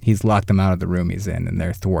later." He's locked them out of the room he's in, and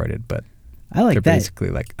they're thwarted, but I like they're that. basically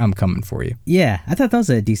like, "I'm coming for you." Yeah, I thought that was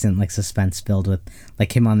a decent like suspense build with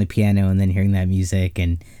like him on the piano and then hearing that music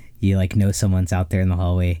and you like know someone's out there in the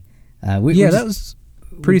hallway. That was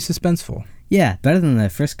pretty suspenseful. Yeah, better than the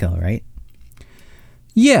first kill, right?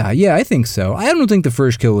 Yeah, I think so. I don't think the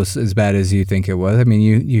first kill was as bad as you think it was. I mean,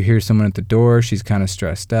 you hear someone at the door, she's kind of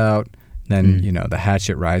stressed out, then, the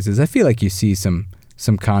hatchet rises. I feel like you see some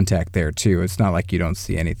contact there, too. It's not like you don't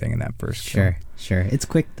see anything in that first kill. Sure. It's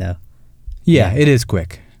quick, though. Yeah, it is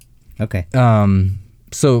quick. Okay.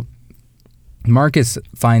 So Marcus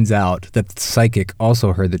finds out that the psychic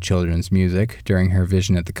also heard the children's music during her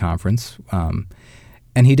vision at the conference,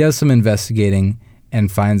 and he does some investigating and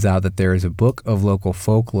finds out that there is a book of local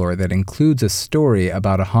folklore that includes a story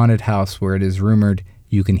about a haunted house where it is rumored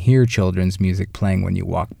you can hear children's music playing when you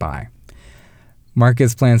walk by.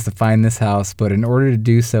 Marcus plans to find this house, but in order to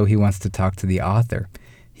do so, he wants to talk to the author.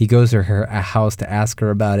 He goes to her house to ask her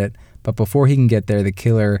about it, but before he can get there, the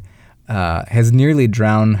killer has nearly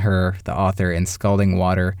drowned the author, in scalding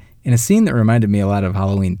water in a scene that reminded me a lot of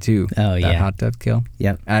Halloween 2. Oh, yeah. That hot tub kill.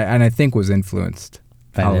 Yep. And I think was influenced.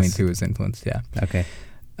 By Halloween this. 2 was influenced, yeah. Okay.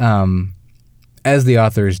 As the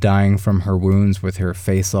author is dying from her wounds with her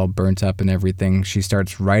face all burnt up and everything, she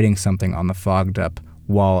starts writing something on the fogged up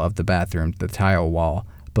wall of the bathroom, the tile wall,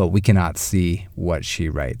 but we cannot see what she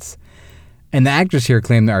writes. And the actress here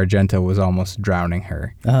claimed that Argento was almost drowning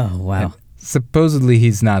her. Oh, wow. And supposedly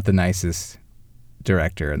he's not the nicest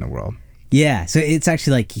director in the world. Yeah, so it's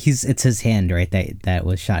actually like it's his hand, right? That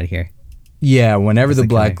was shot here. Yeah, whenever the the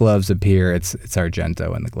black killer. gloves appear, it's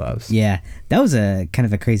Argento in the gloves. Yeah, that was a kind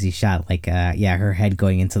of a crazy shot. Like, her head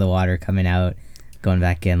going into the water, coming out, going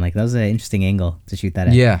back in. Like, that was an interesting angle to shoot that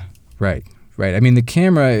at. Yeah, right. I mean, the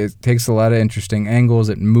camera, it takes a lot of interesting angles.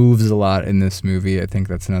 It moves a lot in this movie. I think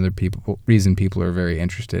that's another reason people are very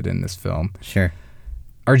interested in this film. Sure.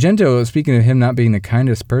 Argento, speaking of him not being the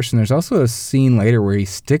kindest person, there's also a scene later where he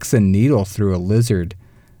sticks a needle through a lizard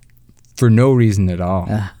for no reason at all.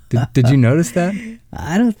 Did you notice that?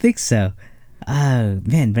 I don't think so.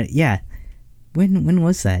 Man, but yeah. When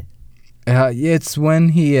was that? It's when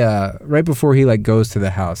he right before he like goes to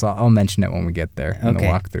the house. I'll mention it when we get there in the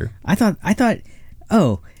walkthrough. I thought.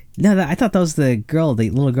 Oh no, I thought that was the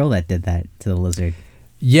little girl that did that to the lizard.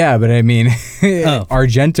 Yeah, but I mean,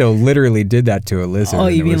 Argento literally did that to a lizard. Oh,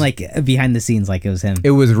 you mean like behind the scenes, like it was him?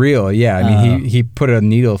 It was real. Yeah, I mean, he put a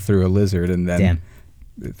needle through a lizard and then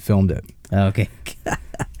filmed it. Oh, okay.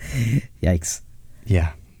 Yikes.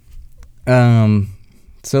 Yeah.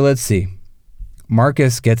 So let's see.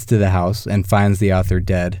 Marcus gets to the house and finds the author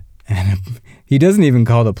dead. And he doesn't even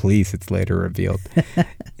call the police, it's later revealed.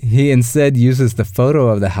 He instead uses the photo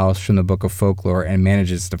of the house from the Book of Folklore and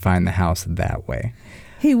manages to find the house that way.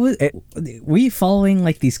 Hey, were you following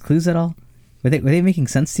like these clues at all? Were they making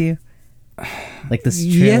sense to you? Like this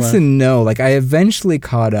trail Yes and no. Like I eventually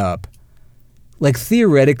caught up. Like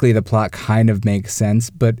theoretically the plot kind of makes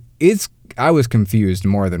sense, but I was confused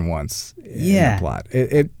more than once in the plot.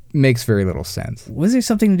 It makes very little sense. Was there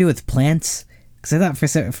something to do with plants? Because I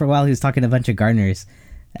thought for a while he was talking to a bunch of gardeners,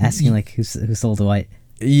 asking like who sold what.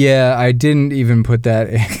 Yeah, I didn't even put that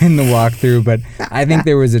in the walkthrough, but I think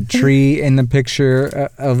there was a tree in the picture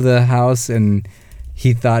of the house, and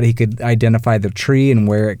he thought he could identify the tree and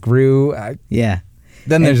where it grew. Yeah.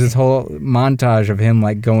 Then there's this whole montage of him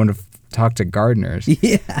like going to talk to gardeners.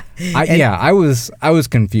 Yeah. I was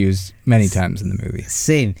confused many times in the movie.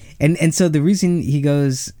 Same. And so the reason he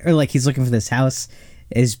goes, or like he's looking for this house,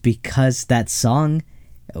 is because that song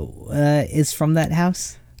is from that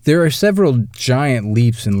house? There are several giant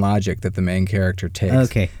leaps in logic that the main character takes.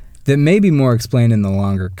 Okay. That may be more explained in the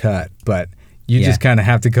longer cut, but you just kind of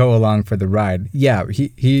have to go along for the ride. Yeah,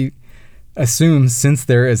 he assumes since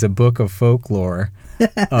there is a book of folklore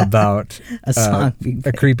about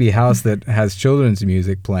a creepy house that has children's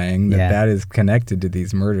music playing, that is connected to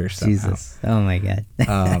these murders somehow. Jesus. Oh my God.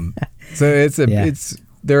 So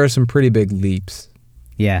there are some pretty big leaps.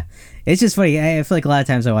 Yeah. It's just funny. I feel like a lot of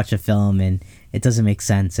times I watch a film and it doesn't make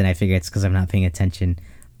sense, and I figure it's because I'm not paying attention.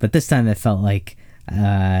 But this time it felt like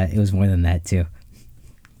it was more than that too.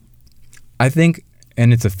 I think,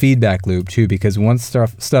 and it's a feedback loop too, because once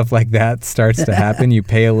stuff like that starts to happen, you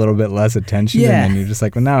pay a little bit less attention, and then you're just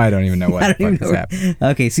like, well, now I don't even know what the fuck is happening.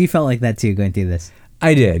 Okay, so you felt like that too going through this.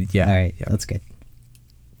 I did, yeah. All right, that's good.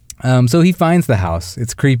 So he finds the house.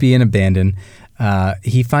 It's creepy and abandoned.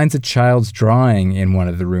 He finds a child's drawing in one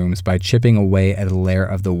of the rooms by chipping away at a layer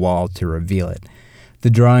of the wall to reveal it. The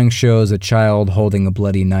drawing shows a child holding a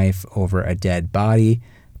bloody knife over a dead body,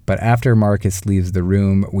 but after Marcus leaves the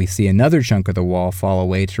room, we see another chunk of the wall fall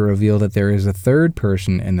away to reveal that there is a third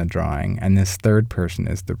person in the drawing, and this third person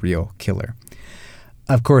is the real killer.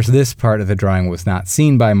 Of course, this part of the drawing was not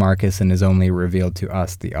seen by Marcus and is only revealed to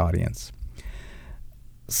us, the audience.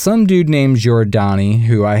 Some dude named Giordani,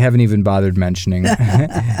 who I haven't even bothered mentioning,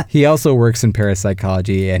 he also works in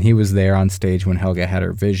parapsychology, and he was there on stage when Helga had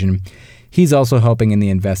her vision. He's also helping in the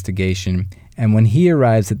investigation, and when he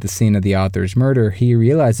arrives at the scene of the author's murder, he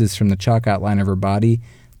realizes from the chalk outline of her body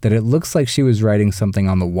that it looks like she was writing something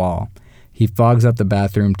on the wall. He fogs up the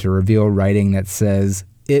bathroom to reveal writing that says,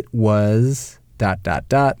 "It was... ...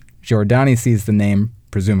 Giordani sees the name,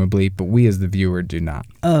 presumably, but we as the viewer do not.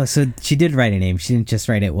 Oh, so she did write a name. She didn't just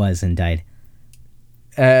write "it was" and died.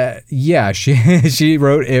 Yeah, she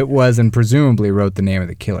wrote "it was" and presumably wrote the name of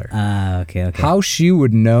the killer. Okay. How she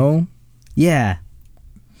would know? Yeah.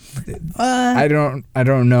 I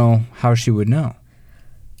don't know how she would know.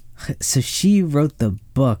 So she wrote the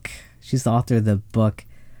book. She's the author of the book.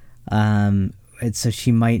 And so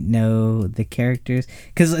she might know the characters.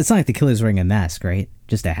 Because it's not like the killer's wearing a mask, right?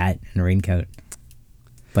 Just a hat and a raincoat.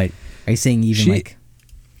 But are you saying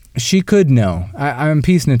she could know? I'm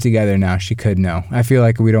piecing it together now. She could know. I feel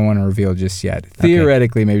like we don't want to reveal just yet.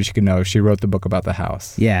 Theoretically, maybe she could know if she wrote the book about the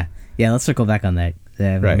house. Yeah. Let's circle back on that.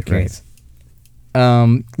 Right.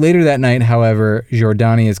 Later that night, however,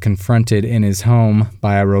 Giordani is confronted in his home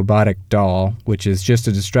by a robotic doll, which is just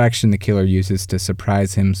a distraction the killer uses to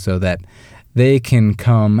surprise him so that they can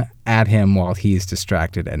come at him while he's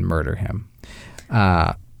distracted and murder him.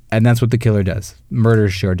 And that's what the killer does.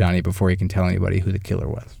 Murders Giordani before he can tell anybody who the killer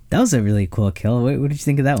was. That was a really cool kill. What did you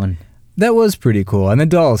think of that one? That was pretty cool. And the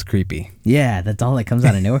doll is creepy. Yeah, the doll that comes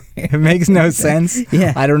out of nowhere. It makes no sense.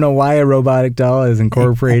 Yeah. I don't know why a robotic doll is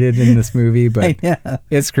incorporated in this movie, but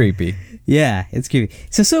it's creepy. Yeah, it's creepy.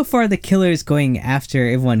 So far the killer is going after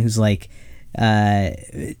everyone who's like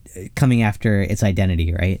coming after its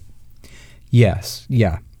identity, right? Yes.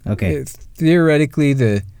 Yeah. Okay. Theoretically,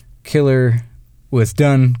 the killer was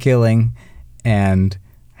done killing and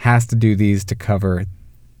has to do these to cover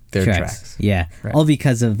their tracks. Yeah. Right. All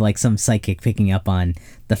because of like some psychic picking up on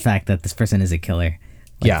the fact that this person is a killer.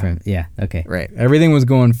 Yeah. Okay. Right. Everything was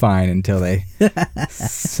going fine until they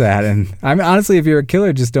sat and I mean, honestly, if you're a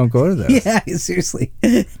killer, just don't go to those. Yeah, seriously.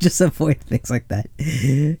 Just avoid things like that.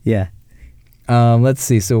 Yeah. Let's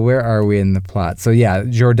see. So where are we in the plot? So yeah,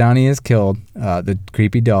 Giordani is killed. The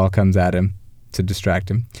creepy doll comes at him to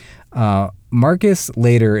distract him. Marcus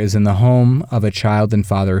later is in the home of a child and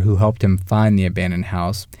father who helped him find the abandoned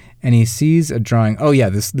house. And he sees a drawing. Oh yeah,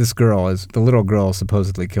 this girl is the little girl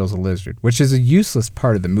supposedly kills a lizard, which is a useless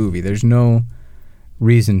part of the movie. There's no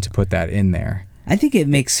reason to put that in there. I think it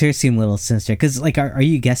makes her seem a little sinister. Because, like, are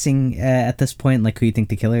you guessing at this point, like, who you think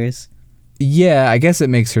the killer is? Yeah, I guess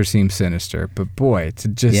it makes her seem sinister. But boy, to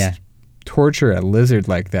just torture a lizard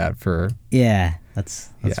like that for... Yeah, that's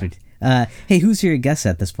weird. Hey, who's your guess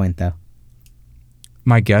at this point, though?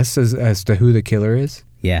 My guess as to who the killer is?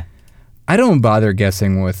 Yeah. I don't bother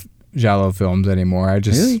guessing with Giallo films anymore. I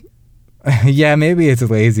just... Really? Yeah, maybe it's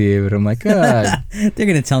lazy, but I'm like, They're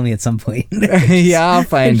going to tell me at some point. Yeah, I'll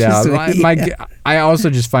find out. Yeah. I also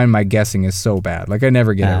just find my guessing is so bad. Like, I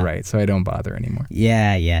never get it right, so I don't bother anymore.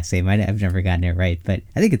 Yeah, same. I've never gotten it right, but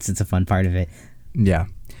I think it's a fun part of it. Yeah.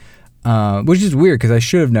 Which is weird, because I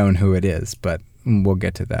should have known who it is, but we'll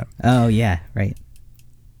get to that. Oh, yeah, right.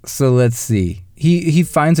 So let's see. He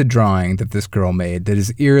finds a drawing that this girl made that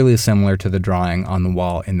is eerily similar to the drawing on the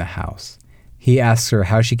wall in the house. He asks her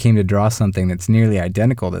how she came to draw something that's nearly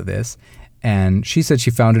identical to this, and she said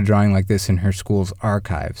she found a drawing like this in her school's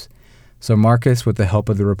archives. So Marcus, with the help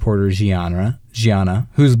of the reporter Gianna,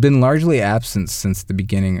 who's been largely absent since the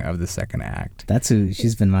beginning of the second act. That's who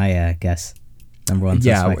she's been my guess. Number one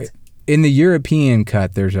suspect. In the European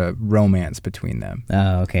cut, there's a romance between them.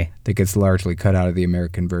 Oh, okay. That gets largely cut out of the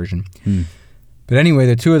American version. But anyway,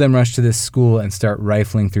 the two of them rush to this school and start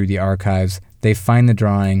rifling through the archives. They find the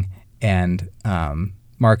drawing, and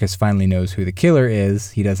Marcus finally knows who the killer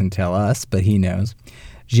is. He doesn't tell us, but he knows.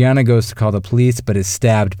 Gianna goes to call the police, but is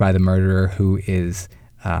stabbed by the murderer who is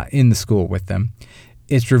in the school with them.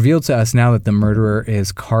 It's revealed to us now that the murderer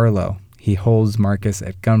is Carlo. He holds Marcus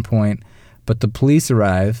at gunpoint, but the police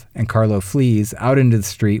arrive, and Carlo flees out into the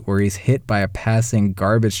street where he's hit by a passing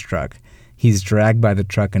garbage truck. He's dragged by the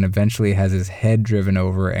truck and eventually has his head driven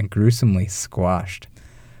over and gruesomely squashed.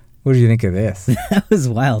 What did you think of this? That was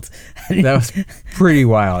wild. That was pretty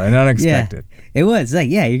wild and unexpected. Yeah, it was. Like,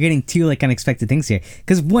 yeah, you're getting two, like, unexpected things here.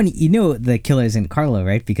 Because, one, you know the killer isn't Carlo,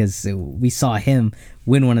 right? Because we saw him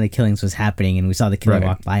when one of the killings was happening, and we saw the killer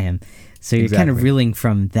walk by him. So you're kind of reeling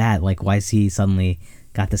from that, like, why is he suddenly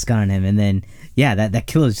got this gun on him? And then, yeah, that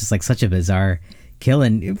kill is just, like, such a bizarre kill,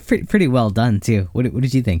 and pretty well done, too. What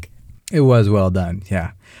did you think? It was well done,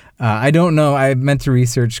 yeah. I don't know. I meant to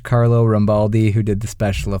research Carlo Rambaldi, who did the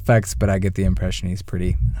special effects, but I get the impression he's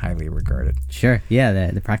pretty highly regarded. Sure.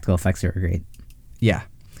 Yeah, the practical effects are great. Yeah.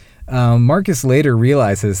 Marcus later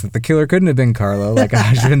realizes that the killer couldn't have been Carlo, like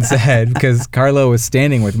Ashvin said, because Carlo was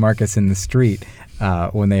standing with Marcus in the street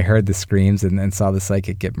when they heard the screams and saw the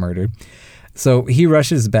psychic get murdered. So he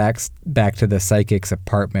rushes back to the psychic's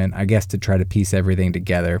apartment, I guess to try to piece everything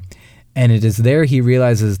together. And it is there he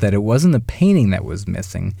realizes that it wasn't the painting that was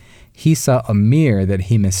missing. He saw a mirror that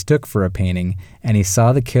he mistook for a painting, and he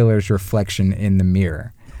saw the killer's reflection in the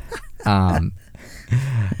mirror.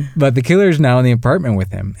 But the killer is now in the apartment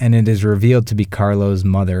with him, and it is revealed to be Carlo's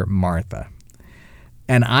mother, Martha.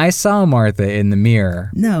 And I saw Martha in the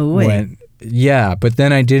mirror. No way. But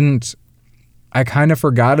then I kind of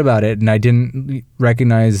forgot about it, and I didn't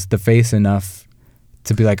recognize the face enough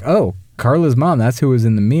to be like, oh, Carla's mom, that's who was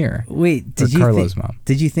in the mirror. Wait, mom.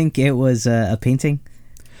 Did you think it was a painting?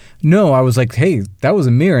 No, I was like, hey, that was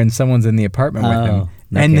a mirror and someone's in the apartment with him. Okay.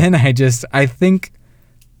 And then I think,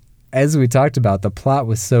 as we talked about, the plot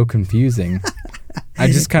was so confusing. I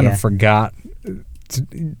just kind of forgot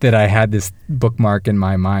that I had this bookmark in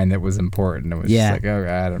my mind that was important. It was just like, oh,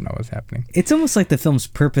 I don't know what's happening. It's almost like the film's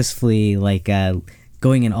purposefully like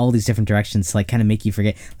going in all these different directions to like kind of make you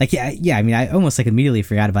forget. Like, yeah. I mean, I almost like immediately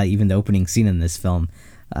forgot about even the opening scene in this film.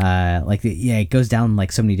 It goes down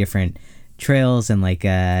like so many different trails and like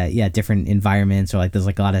different environments, or like there's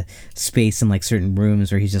like a lot of space in like certain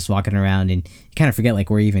rooms where he's just walking around, and you kind of forget like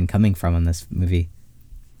where you're even coming from in this movie.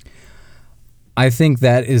 I think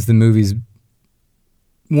that is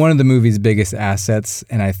one of the movie's biggest assets,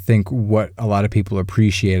 and I think what a lot of people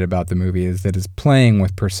appreciate about the movie is that it's playing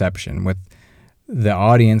with perception, with the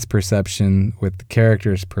audience perception, with the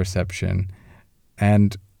character's perception,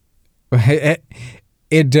 and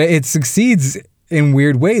it succeeds in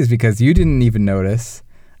weird ways because you didn't even notice.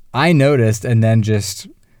 I noticed and then just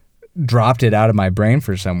dropped it out of my brain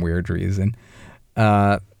for some weird reason.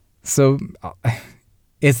 So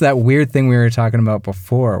it's that weird thing we were talking about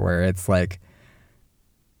before where it's like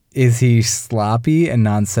is he sloppy and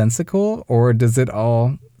nonsensical, or does it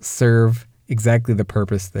all serve exactly the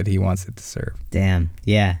purpose that he wants it to serve? Damn.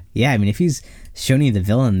 Yeah. Yeah. I mean, if he's showing you the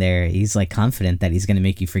villain there, he's like confident that he's going to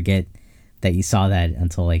make you forget that you saw that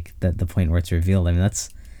until like the point where it's revealed. I mean,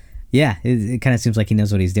 it kind of seems like he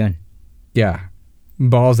knows what he's doing. Yeah.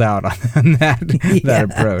 Balls out on that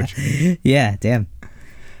approach. Yeah. Damn.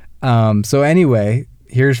 So anyway,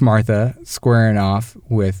 here's Martha squaring off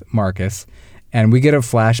with Marcus, and we get a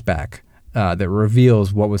flashback that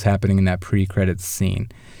reveals what was happening in that pre-credits scene.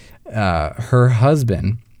 Her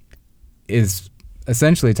husband is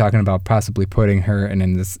essentially talking about possibly putting her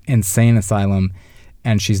in this insane asylum,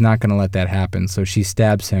 and she's not going to let that happen. So she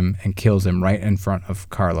stabs him and kills him right in front of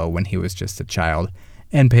Carlo when he was just a child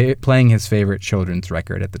and playing his favorite children's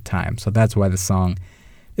record at the time. So that's why the song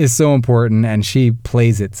is so important, and she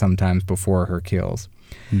plays it sometimes before her kills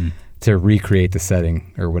to recreate the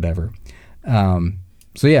setting or whatever.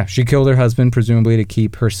 So yeah, she killed her husband, presumably to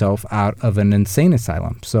keep herself out of an insane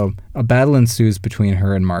asylum. So a battle ensues between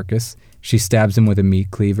her and Marcus. She stabs him with a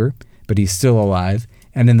meat cleaver, but he's still alive.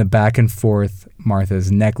 And in the back and forth,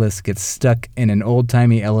 Martha's necklace gets stuck in an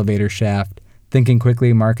old-timey elevator shaft. Thinking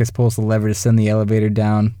quickly, Marcus pulls the lever to send the elevator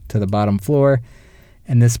down to the bottom floor.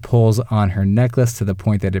 And this pulls on her necklace to the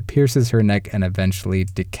point that it pierces her neck and eventually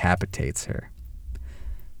decapitates her.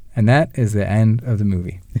 And that is the end of the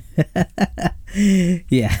movie.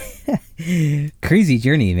 Yeah. Crazy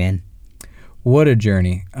journey, man. What a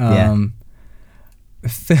journey.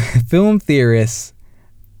 Film theorists,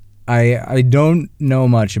 I don't know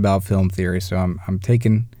much about film theory, so I'm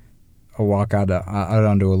taking a walk out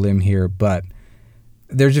onto a limb here, but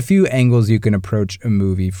there's a few angles you can approach a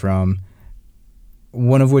movie from,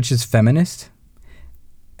 one of which is feminist.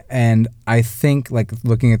 And I think, like,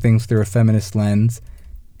 looking at things through a feminist lens,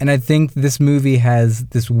 and I think this movie has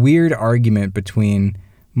this weird argument between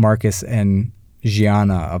Marcus and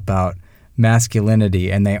Gianna about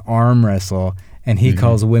masculinity, and they arm wrestle, and he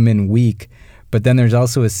calls women weak. But then there's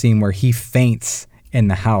also a scene where he faints in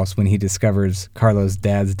the house when he discovers Carlo's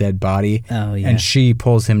dad's dead body. Oh, yeah. And she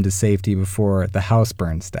pulls him to safety before the house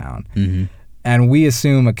burns down. Mm-hmm. And we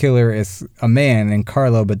assume a killer is a man in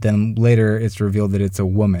Carlo, but then later it's revealed that it's a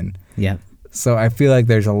woman. Yeah. So I feel like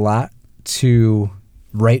there's a lot to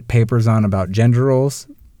write papers on about gender roles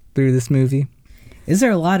through this movie. Is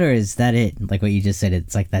there a lot, or is that it? Like what you just said,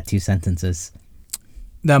 it's like that 2 sentences.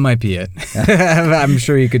 That might be it. I'm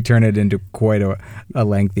sure you could turn it into quite a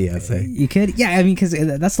lengthy essay. You could? Yeah, I mean, because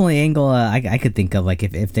that's the only angle I could think of. Like,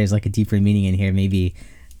 if there's like a deeper meaning in here, maybe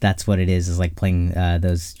that's what it is like playing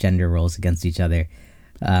those gender roles against each other.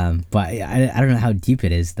 But I don't know how deep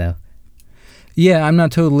it is, though. Yeah, I'm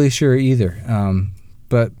not totally sure either.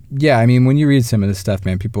 But yeah, I mean, when you read some of this stuff,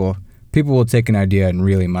 man, people will take an idea and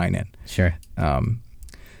really mine it. Sure.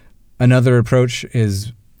 Another approach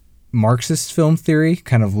is Marxist film theory,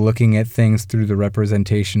 kind of looking at things through the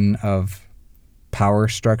representation of power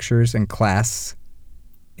structures and class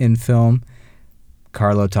in film.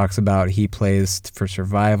 Carlo talks about he plays for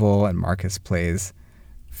survival and Marcus plays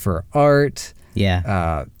for art.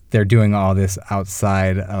 Yeah. They're doing all this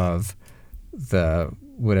outside of the,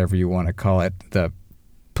 whatever you want to call it, the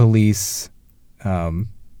police,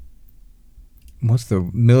 what's the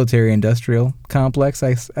military-industrial complex,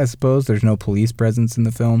 I suppose. There's no police presence in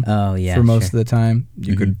the film for most of the time.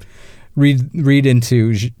 You could read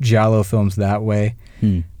into giallo films that way.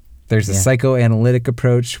 There's a psychoanalytic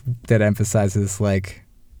approach that emphasizes like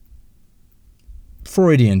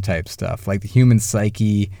Freudian type stuff, like the human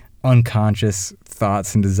psyche, unconscious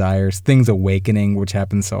thoughts and desires, things awakening, which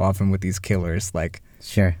happens so often with these killers. Like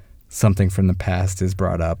something from the past is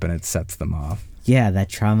brought up and it sets them off. Yeah, that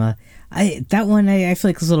trauma. That one I feel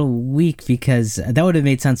like is a little weak, because that would have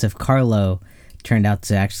made sense if Carlo turned out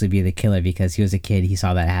to actually be the killer, because he was a kid, he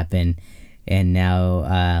saw that happen, and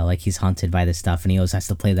now like he's haunted by this stuff, and he always has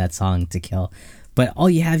to play that song to kill. But all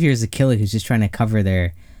you have here is a killer who's just trying to cover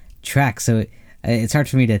their tracks, so it's hard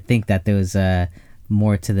for me to think that there was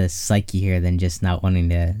more to the psyche here than just not wanting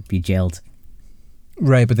to be jailed.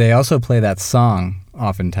 Right, but they also play that song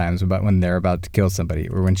oftentimes about when they're about to kill somebody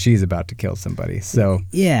or when she's about to kill somebody. So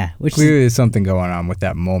yeah, which clearly there's something going on with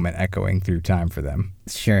that moment echoing through time for them.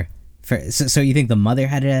 Sure. So you think the mother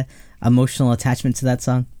had a emotional attachment to that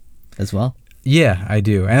song as well? Yeah, I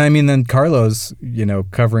do. And I mean, then Carlo's,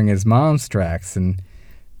 covering his mom's tracks, and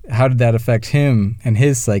how did that affect him and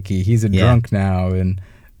his psyche? He's a drunk now, and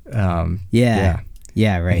yeah,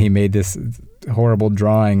 right. And he made this horrible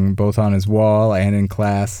drawing both on his wall and in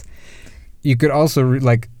class. You could also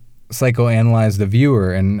psychoanalyze the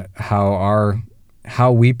viewer and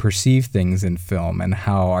how we perceive things in film and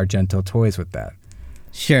how Argento toys with that.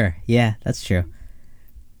 Sure. Yeah, that's true.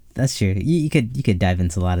 That's true. You could dive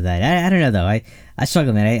into a lot of that. I don't know though. I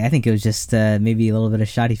struggle, man. I think it was just maybe a little bit of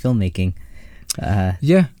shoddy filmmaking.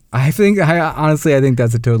 Yeah, I think honestly I think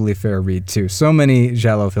that's a totally fair read too. So many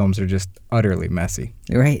Giallo films are just utterly messy.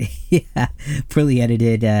 Right. Yeah. Poorly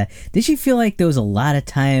edited. Did you feel like there was a lot of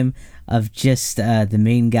time of just the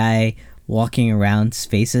main guy walking around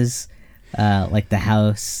spaces, like the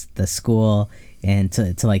house, the school, and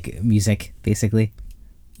to like music, basically?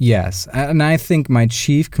 Yes, and I think my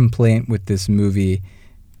chief complaint with this movie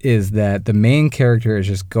is that the main character is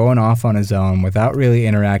just going off on his own without really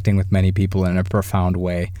interacting with many people in a profound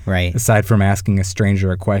way. Right. Aside from asking a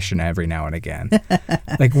stranger a question every now and again.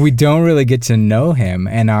 Like, we don't really get to know him,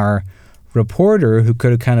 and our reporter, who could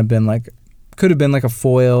have kind of been like a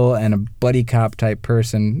foil and a buddy cop type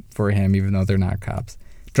person for him, even though they're not cops,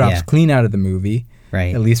 drops clean out of the movie.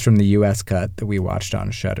 Right. At least from the US cut that we watched on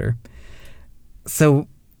Shudder. So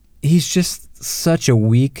he's just such a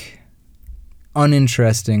weak,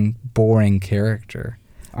 uninteresting, boring character.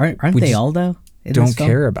 Aren't they all though? Don't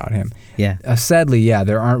care about him. Yeah. Sadly, yeah,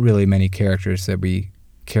 there aren't really many characters that we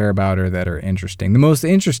care about or that are interesting. The most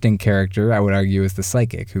interesting character, I would argue, is the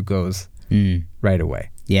psychic who goes right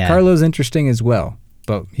away. Yeah. Carlo's interesting as well,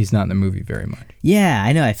 but he's not in the movie very much. Yeah,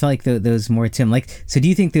 I know. I felt like there was more to him. Like, so do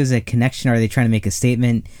you think there's a connection? Or are they trying to make a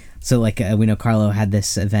statement? So, like, we know Carlo had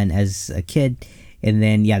this event as a kid, and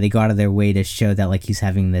then, they go out of their way to show that, like, he's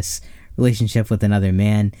having this relationship with another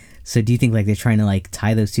man. So do you think, like, they're trying to, like,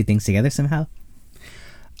 tie those two things together somehow?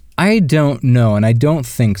 I don't know, and I don't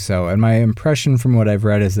think so. And my impression from what I've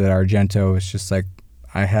read is that Argento is just like,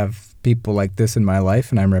 I have people like this in my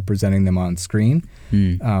life, and I'm representing them on screen.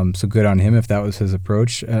 So good on him if that was his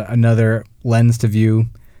approach. Another lens to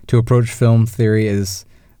approach film theory is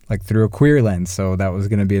like through a queer lens. So that was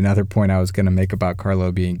going to be another point I was going to make about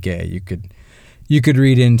Carlo being gay. You could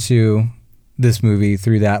read into this movie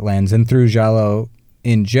through that lens and through Giallo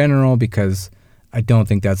in general, because I don't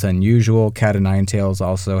think that's unusual. Cat o' Nine Tails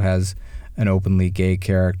also has an openly gay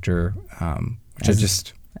character,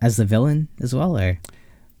 which as the villain as well, or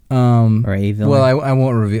a villain. Well, I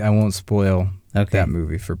won't spoil that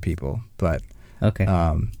movie for people, but okay.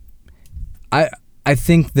 I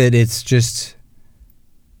think that it's just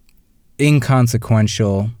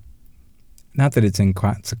inconsequential. Not that it's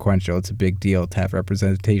inconsequential, it's a big deal to have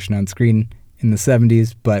representation on screen in the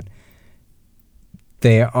 70s, but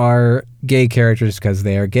they are gay characters because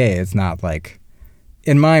they are gay. It's not like,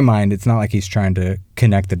 in my mind, it's not like he's trying to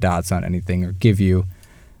connect the dots on anything or give you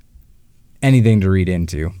anything to read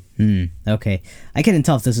into. Okay. I couldn't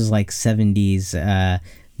tell if this was like 70s,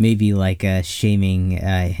 maybe like shaming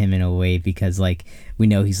him in a way, because like we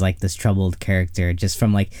know he's like this troubled character just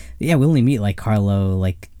from like, we only meet like Carlo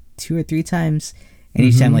like 2 or 3 times, and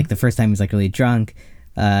each time, like the first time he's like really drunk,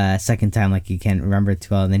 second time like he can't remember it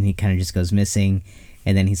too well, and then he kind of just goes missing,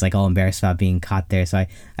 and then he's like all embarrassed about being caught there. So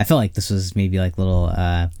I felt like this was maybe like little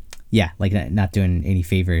like not doing any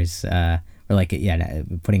favors, or like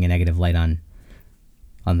putting a negative light on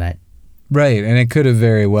that. Right, and it could have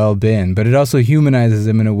very well been, but it also humanizes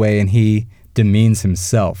him in a way, and he demeans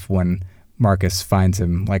himself when Marcus finds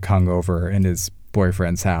him like hungover in his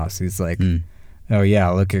boyfriend's house. He's like, oh yeah,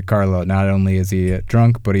 look at Carlo. Not only is he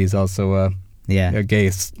drunk, but he's also a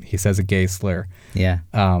gay. He says a gay slur. Yeah.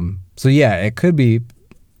 So it could be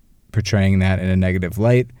portraying that in a negative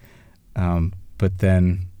light, but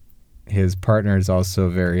then his partner is also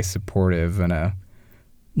very supportive and a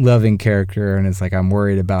loving character, and it's like, I'm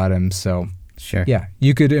worried about him. So sure,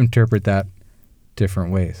 you could interpret that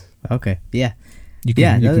different ways. Okay, yeah. You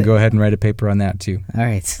can go ahead and write a paper on that too. All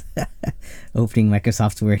right. Opening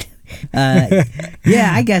Microsoft Word.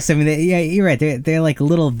 I guess. I mean, you're right. They're like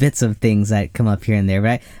little bits of things that come up here and there,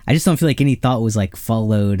 but I just don't feel like any thought was like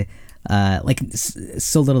followed. Like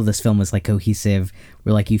so little of this film was like cohesive,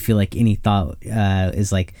 where like you feel like any thought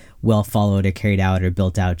is like well followed or carried out or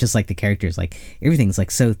built out. Just like the characters, like everything's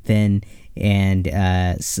like so thin, and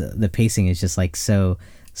so the pacing is just like so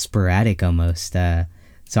sporadic almost.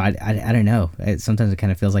 So I don't know. Sometimes it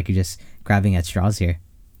kind of feels like you're just grabbing at straws here.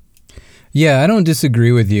 Yeah, I don't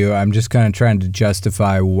disagree with you. I'm just kind of trying to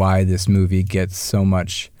justify why this movie gets so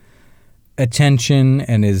much attention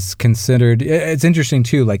and is considered. It's interesting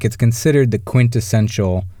too. Like, it's considered the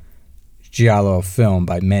quintessential Giallo film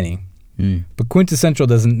by many. But quintessential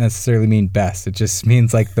doesn't necessarily mean best. It just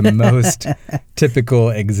means like the most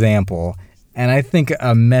typical example. And I think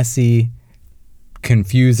a messy,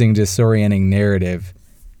 confusing, disorienting narrative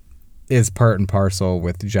is part and parcel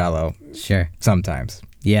with Giallo. Sure. Sometimes.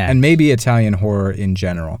 Yeah. And maybe Italian horror in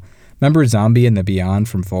general. Remember Zombie and the Beyond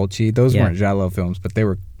from Fulci? Those weren't Giallo films, but they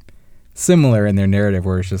were similar in their narrative,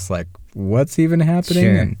 where it's just like, what's even happening?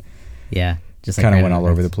 Sure. And Yeah. Just like kind of random went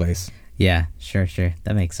all over the events. place. Yeah, sure.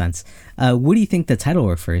 That makes sense. What do you think the title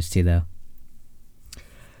refers to, though?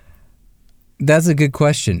 That's a good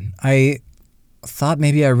question. I thought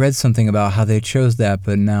maybe I read something about how they chose that,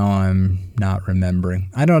 but now I'm not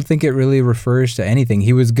remembering. I don't think it really refers to anything.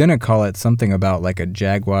 He was going to call it something about like a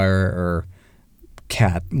jaguar or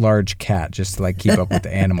cat, large cat, just to like keep up with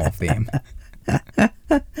the animal theme.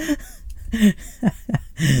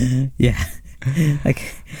 Yeah. Like,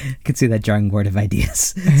 I could see that drawing board of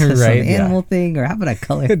ideas. So Right, some yeah. animal thing, or how about a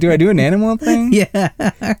color? Do I do an animal thing? Yeah.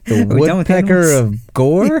 The Are we done with woodpecker animals? of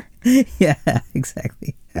Gore? Yeah,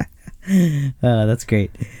 exactly. Oh, that's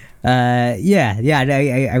great. I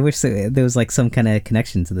wish there was like some kind of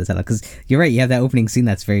connection to the title, because you're right. You have that opening scene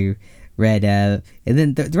that's very red, and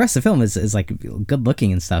then the rest of the film is like good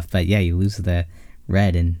looking and stuff. But yeah, you lose the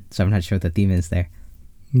red, and so I'm not sure what the theme is there.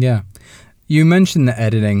 Yeah. You mentioned the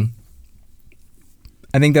editing.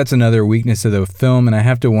 I think that's another weakness of the film, and I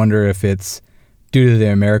have to wonder if it's due to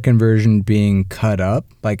the American version being cut up.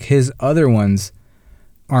 Like, his other ones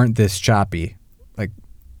aren't this choppy. Like,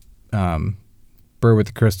 Bird with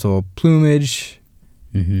the Crystal Plumage,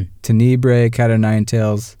 Tenebrae, Cat o' Nine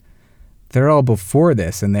Tails. They're all before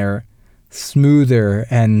this, and they're smoother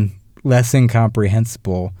and less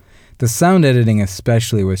incomprehensible. The sound editing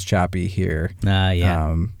especially was choppy here.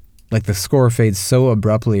 Yeah. Like, the score fades so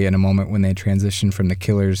abruptly in a moment when they transition from the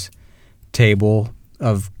killer's table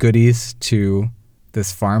of goodies to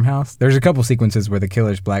this farmhouse. There's a couple sequences where the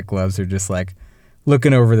killer's black gloves are just like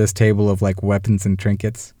looking over this table of like weapons and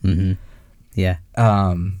trinkets. Mm-hmm. Yeah.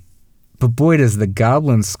 But boy, does the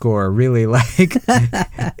Goblin score really like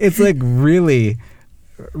it's like really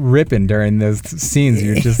ripping during those scenes.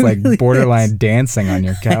 You're just like really borderline is. dancing on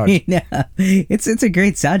your couch. I know. It's a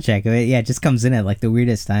great soundtrack. Yeah, it just comes in at like the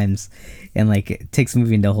weirdest times, and like it takes the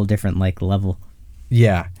movie into a whole different like level.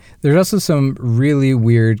 Yeah. There's also some really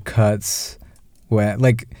weird cuts where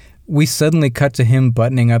like we suddenly cut to him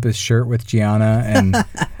buttoning up his shirt with Gianna, and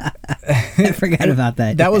I forgot about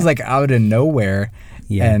that. that was like out of nowhere.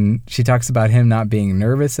 Yeah. And she talks about him not being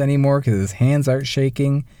nervous anymore because his hands aren't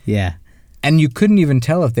shaking. Yeah. And you couldn't even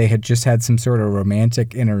tell if they had just had some sort of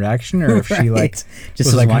romantic interaction, or if she like Right. just was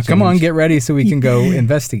was like, watching "Come on, him. get ready so we can go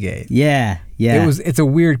investigate." Yeah. It's a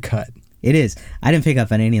weird cut. It is. I didn't pick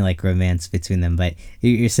up on any like romance between them, but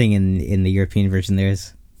you're saying in the European version there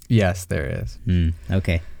is. Yes, there is.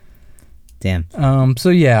 Okay. Damn. So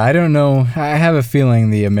yeah, I don't know. I have a feeling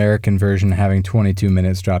the American version having 22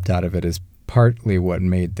 minutes dropped out of it is partly what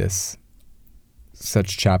made this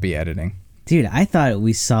such choppy editing. Dude, I thought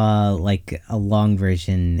we saw like a long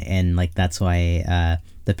version, and like that's why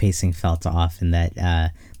the pacing felt off, and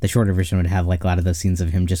that the shorter version would have like a lot of those scenes of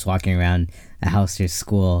him just walking around a house or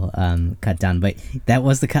school cut down. But that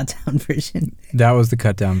was the cut down version. That was the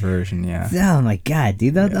cut down version, yeah. Oh my god,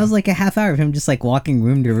 dude, that was like a half hour of him just like walking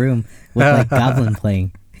room to room with like Goblin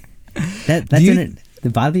playing. That didn't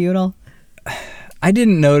bother you at all? I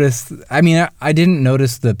didn't notice. I mean, I didn't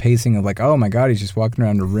notice the pacing of like, oh my god, he's just walking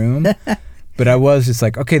around a room. But I was just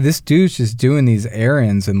like, okay, this dude's just doing these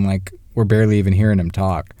errands, and like we're barely even hearing him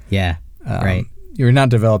talk. Yeah, right. You're not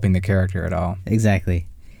developing the character at all. Exactly.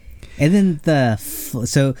 And then the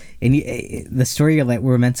story that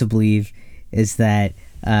we're meant to believe is that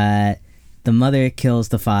the mother kills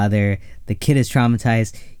the father. The kid is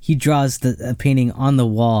traumatized. He draws a painting on the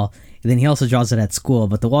wall, and then he also draws it at school,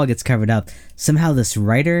 but the wall gets covered up. Somehow this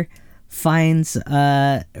writer writes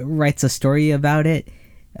a story about it,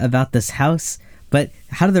 about this house. But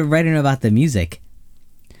how did the writer know about the music?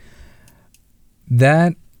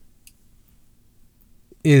 That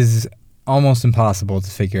is almost impossible to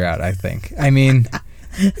figure out, I think. I mean,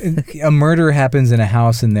 a murder happens in a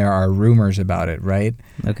house and there are rumors about it, right?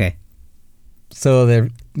 Okay. So there,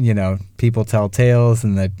 people tell tales,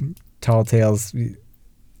 and the tall tales,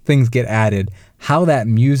 things get added. How that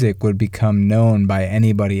music would become known by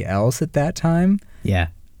anybody else at that time, Yeah.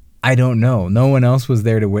 I don't know. No one else was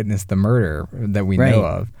there to witness the murder that we know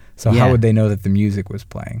of. So Yeah. how would they know that the music was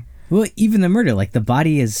playing? Well, even the murder, like the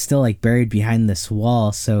body is still like buried behind this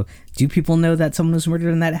wall. So do people know that someone was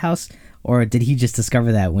murdered in that house? Or did he just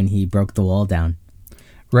discover that when he broke the wall down?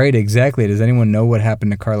 Right, exactly. Does anyone know what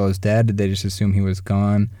happened to Carlo's dad? Did they just assume he was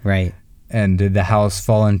gone? Right. And did the house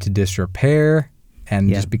fall into disrepair and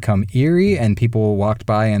just become eerie, and people walked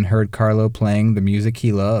by and heard Carlo playing the music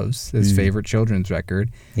he loves, his favorite children's record,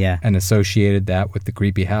 Yeah. and associated that with the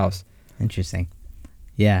creepy house? Interesting.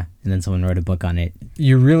 Yeah. And then someone wrote a book on it.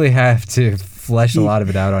 You really have to flesh a lot of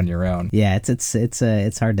it out on your own. Yeah.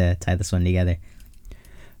 It's hard to tie this one together.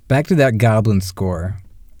 Back to that Goblin score.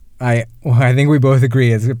 I think we both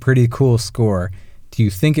agree it's a pretty cool score. Do you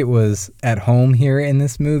think it was at home here in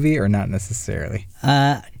this movie or not necessarily?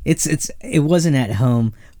 It wasn't at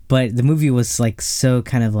home, but the movie was like so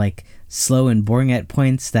kind of like slow and boring at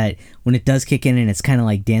points that when it does kick in and it's kind of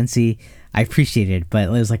like dancey, I appreciate it, but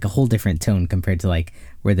it was like a whole different tone compared to like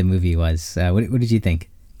where the movie was. What did you think?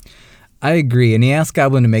 I agree, and he asked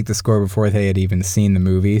Goblin to make the score before they had even seen the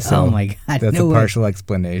movie, so oh my God, that's no a way. partial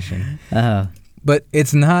explanation. Oh, But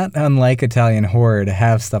it's not unlike Italian horror to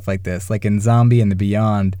have stuff like this. Like in Zombie and the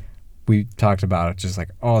Beyond, we talked about it, just like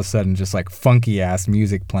all of a sudden just like funky ass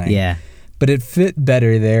music playing. yeah. But it fit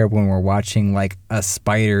better there when we're watching like a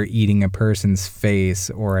spider eating a person's face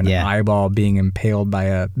or an Yeah. eyeball being impaled by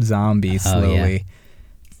a zombie slowly. Oh, yeah.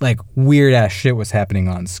 Like weird ass shit was happening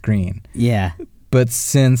on screen. Yeah. But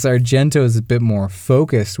since Argento is a bit more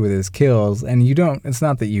focused with his kills, and it's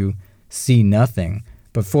not that you see nothing,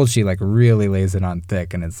 but Fulci like really lays it on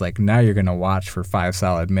thick, and it's like now you're gonna watch for 5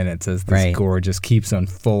 solid minutes as this Right. gore just keeps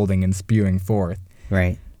unfolding and spewing forth.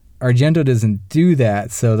 Right. Argento doesn't do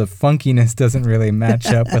that, so the funkiness doesn't really match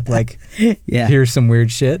up with like, Yeah. here's some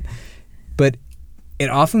weird shit. But it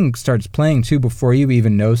often starts playing too before you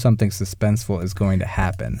even know something suspenseful is going to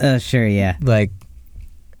happen. Sure. Yeah. Like,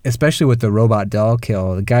 especially with the robot doll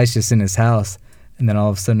kill, the guy's just in his house, and then all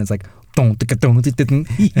of a sudden it's like, and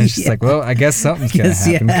it's just like, well, I guess something's going to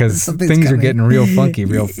happen because something's things are coming. getting real funky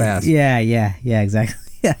real fast. Yeah. Exactly.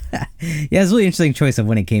 Yeah, yeah, it's a really interesting choice of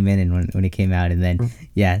when it came in and when it came out, and then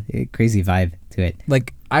crazy vibe to it.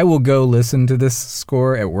 Like, I will go listen to this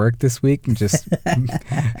score at work this week and just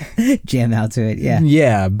Jam out to it. Yeah,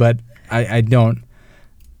 yeah, but I don't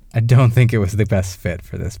think it was the best fit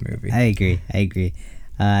for this movie. I agree.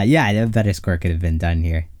 A better score could have been done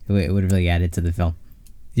here. It would have really added to the film.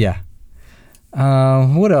 Yeah.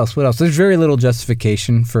 What else? There's very little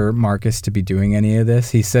justification for Marcus to be doing any of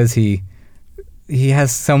this. He says he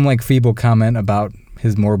has some like feeble comment about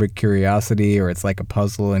his morbid curiosity, or it's like a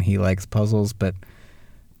puzzle and he likes puzzles, but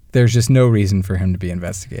there's just no reason for him to be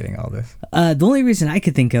investigating all this. The only reason I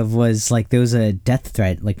could think of was like there was a death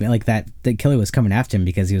threat, like that the killer was coming after him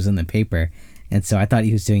because he was in the paper, and so I thought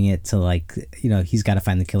he was doing it to like, he's got to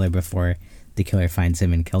find the killer before the killer finds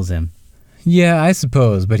him and kills him. Yeah, I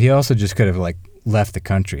suppose, but he also just could have like left the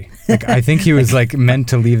country. Like I think he was like meant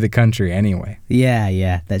to leave the country anyway.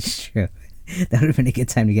 Yeah, that's true. That would have been a good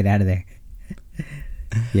time to get out of there.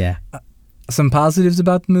 Yeah. Some positives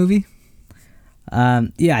about the movie? I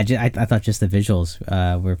thought just the visuals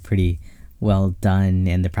were pretty well done,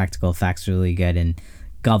 and the practical effects were really good, and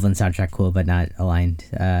Goblin soundtrack cool but not aligned.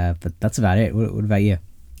 But that's about it. What about you?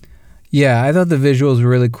 Yeah, I thought the visuals were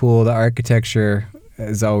really cool. The architecture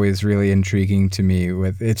is always really intriguing to me.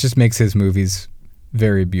 It just makes his movies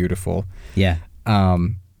very beautiful. Yeah.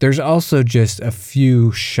 There's also just a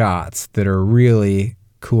few shots that are really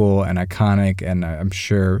cool and iconic, and I'm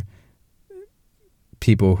sure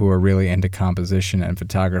people who are really into composition and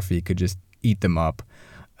photography could just eat them up.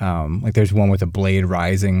 Like there's one with a blade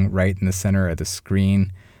rising right in the center of the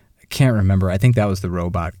screen. I can't remember. I think that was the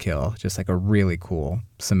robot kill. Just like a really cool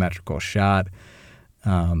symmetrical shot.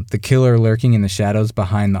 The killer lurking in the shadows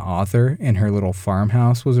behind the author in her little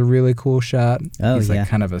farmhouse was a really cool shot. Oh, He's yeah. like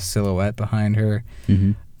kind of a silhouette behind her.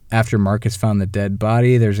 Mm-hmm. After Marcus found the dead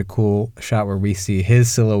body, there's a cool shot where we see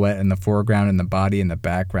his silhouette in the foreground and the body in the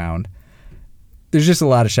background. There's just a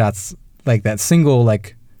lot of shots like that, single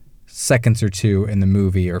like seconds or two in the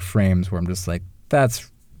movie or frames where I'm just like,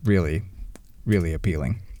 that's really, really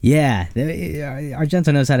appealing. Yeah,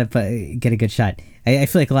 Argento knows how to get a good shot. I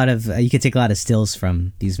feel like a lot of you could take a lot of stills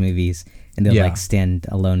from these movies, and they'll Yeah. like stand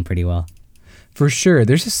alone pretty well. For sure.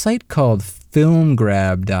 There's a site called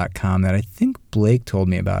filmgrab.com that I think Blake told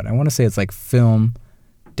me about. I want to say it's like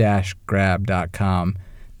film-grab.com.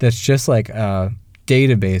 That's just like a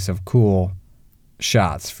database of cool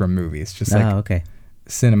shots from movies, just like okay.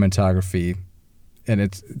 cinematography.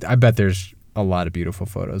 And I bet there's a lot of beautiful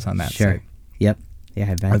photos on that Sure. site. Yep.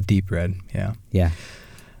 Yeah, I bet. Of Deep Red, yeah. Yeah.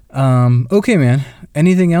 Okay, man.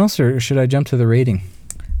 Anything else, or should I jump to the rating?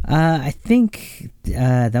 I think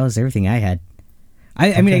that was everything I had.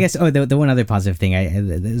 I mean, I guess. Oh, the one other positive thing.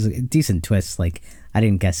 There was a decent twist. Like I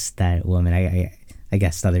didn't guess that woman. I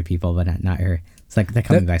guessed other people, but not her. It's like that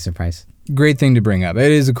caught me by surprise. Great thing to bring up.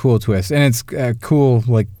 It is a cool twist, and it's a cool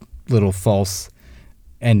like little false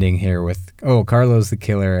ending here with Carlo's the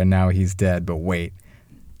killer, and now he's dead. But wait,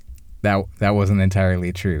 that wasn't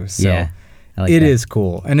entirely true. So Yeah, I like it that. is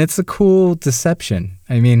cool, and it's a cool deception.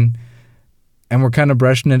 I mean, and we're kind of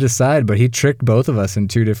brushing it aside, but he tricked both of us in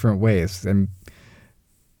two different ways, and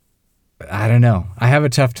I don't know. I have a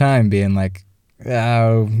tough time being like,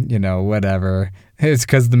 whatever. it's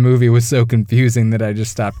because the movie was so confusing that I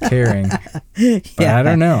just stopped caring. But I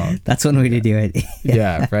don't know. That's one way to do it.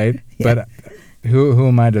 Yeah, right? Yeah. But who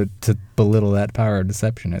am I to belittle that power of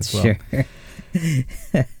deception as well? Sure.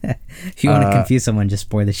 If you want to confuse someone, just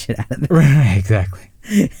bore the shit out of them. Right, exactly.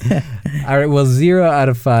 All right, well, 0 out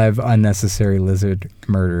of 5 unnecessary lizard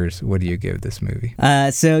murders. What do you give this movie?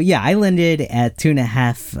 So yeah, I landed at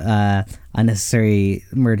 2.5 unnecessary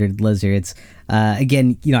murdered lizards.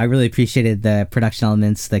 Again, I really appreciated the production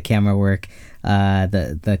elements, the camera work,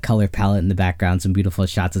 the color palette in the background, some beautiful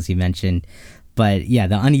shots as you mentioned. But yeah,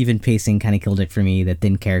 the uneven pacing kind of killed it for me. The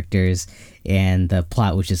thin characters and the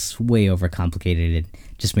plot was just way overcomplicated. It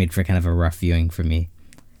just made for kind of a rough viewing for me.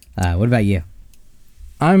 What about you?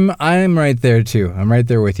 I'm right there too. I'm right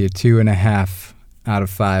there with you. 2.5 out of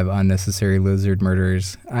 5 unnecessary lizard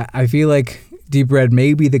murders. I feel like Deep Red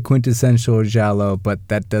may be the quintessential giallo, but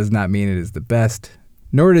that does not mean it is the best,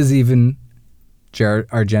 nor does even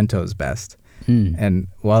Argento's best. And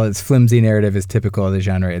while its flimsy narrative is typical of the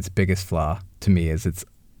genre, its biggest flaw to me is its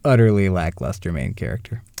utterly lackluster main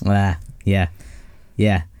character. Yeah.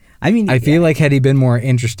 I mean, I feel like had he been more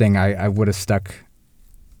interesting, I would have stuck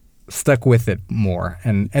with it more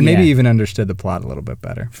and maybe even understood the plot a little bit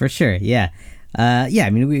better. For sure, yeah. I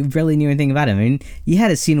mean, we barely knew anything about him. I mean, you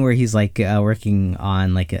had a scene where he's like working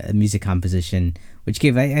on like a music composition, which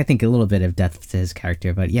gave, I think, a little bit of depth to his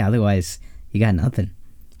character. But yeah, otherwise, you got nothing.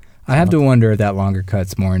 I have to wonder if that longer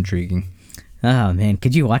cut's more intriguing. Oh man,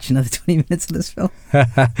 could you watch another 20 minutes of this film?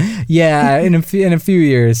 Yeah, in a few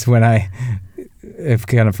years when I have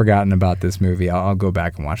kind of forgotten about this movie, I'll go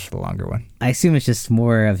back and watch the longer one. I assume it's just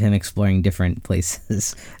more of him exploring different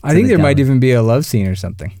places. I think there might even be a love scene or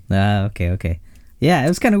something. Okay. Yeah, it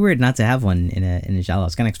was kind of weird not to have one in a giallo. I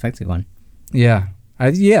was kind of expecting one. Yeah.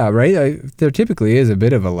 Right? There typically is a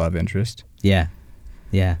bit of a love interest. Yeah.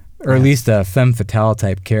 Or at least a femme fatale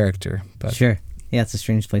type character. But sure. Yeah, it's a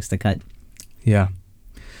strange place to cut. Yeah.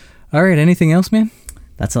 All right, anything else, man?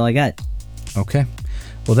 That's all I got. Okay.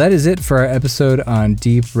 Well, that is it for our episode on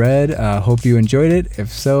Deep Red. Hope you enjoyed it.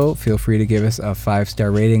 If so, feel free to give us a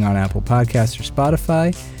 5-star rating on Apple Podcasts or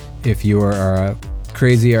Spotify. If you are a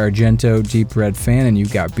crazy Argento Deep Red fan and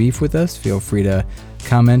you've got beef with us, feel free to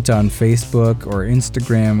comment on Facebook or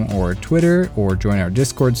Instagram or Twitter or join our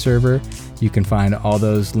Discord server. You can find all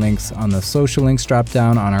those links on the social links drop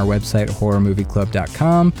down on our website,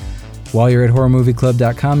 horrormovieclub.com. While you're at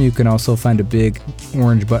horrormovieclub.com, you can also find a big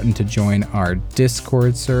orange button to join our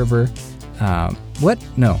Discord server.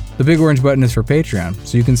 No, the big orange button is for Patreon,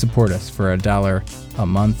 so you can support us for $1 a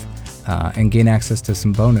month and gain access to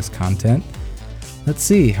some bonus content. Let's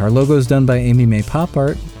see, our logo is done by Amy May Pop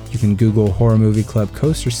Art. You can Google Horror Movie Club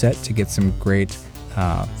coaster set to get some great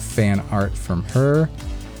fan art from her.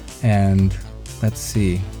 And let's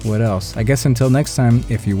see, what else? I guess until next time,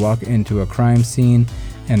 if you walk into a crime scene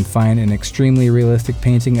and find an extremely realistic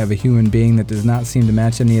painting of a human being that does not seem to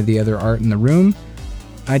match any of the other art in the room,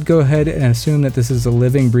 I'd go ahead and assume that this is a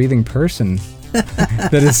living, breathing person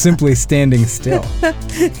that is simply standing still.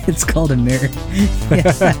 It's called a mirror.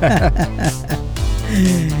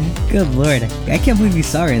 Good Lord. I can't believe you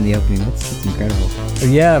saw her in the opening. That's incredible.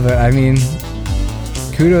 Yeah, but I mean,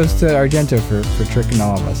 kudos to Argento for tricking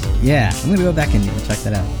all of us. Yeah, I'm going to go back and check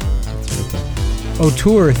that out. That's really cool.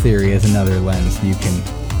 Auteur theory is another lens you can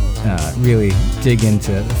really dig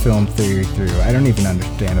into film theory through. I don't even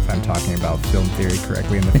understand if I'm talking about film theory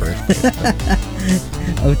correctly in the first place.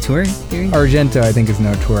 Auteur theory? Argento, I think, is an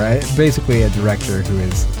auteur. Basically a director who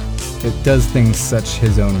does things such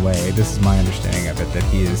his own way. This is my understanding of it, that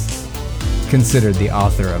he is considered the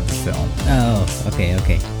author of the film. Oh, okay,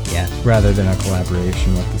 yeah. Rather than a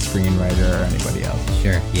collaboration with the screenwriter or anybody else.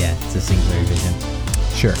 Sure, yeah, it's a singular vision.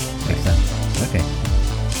 Sure. Makes sense. Okay.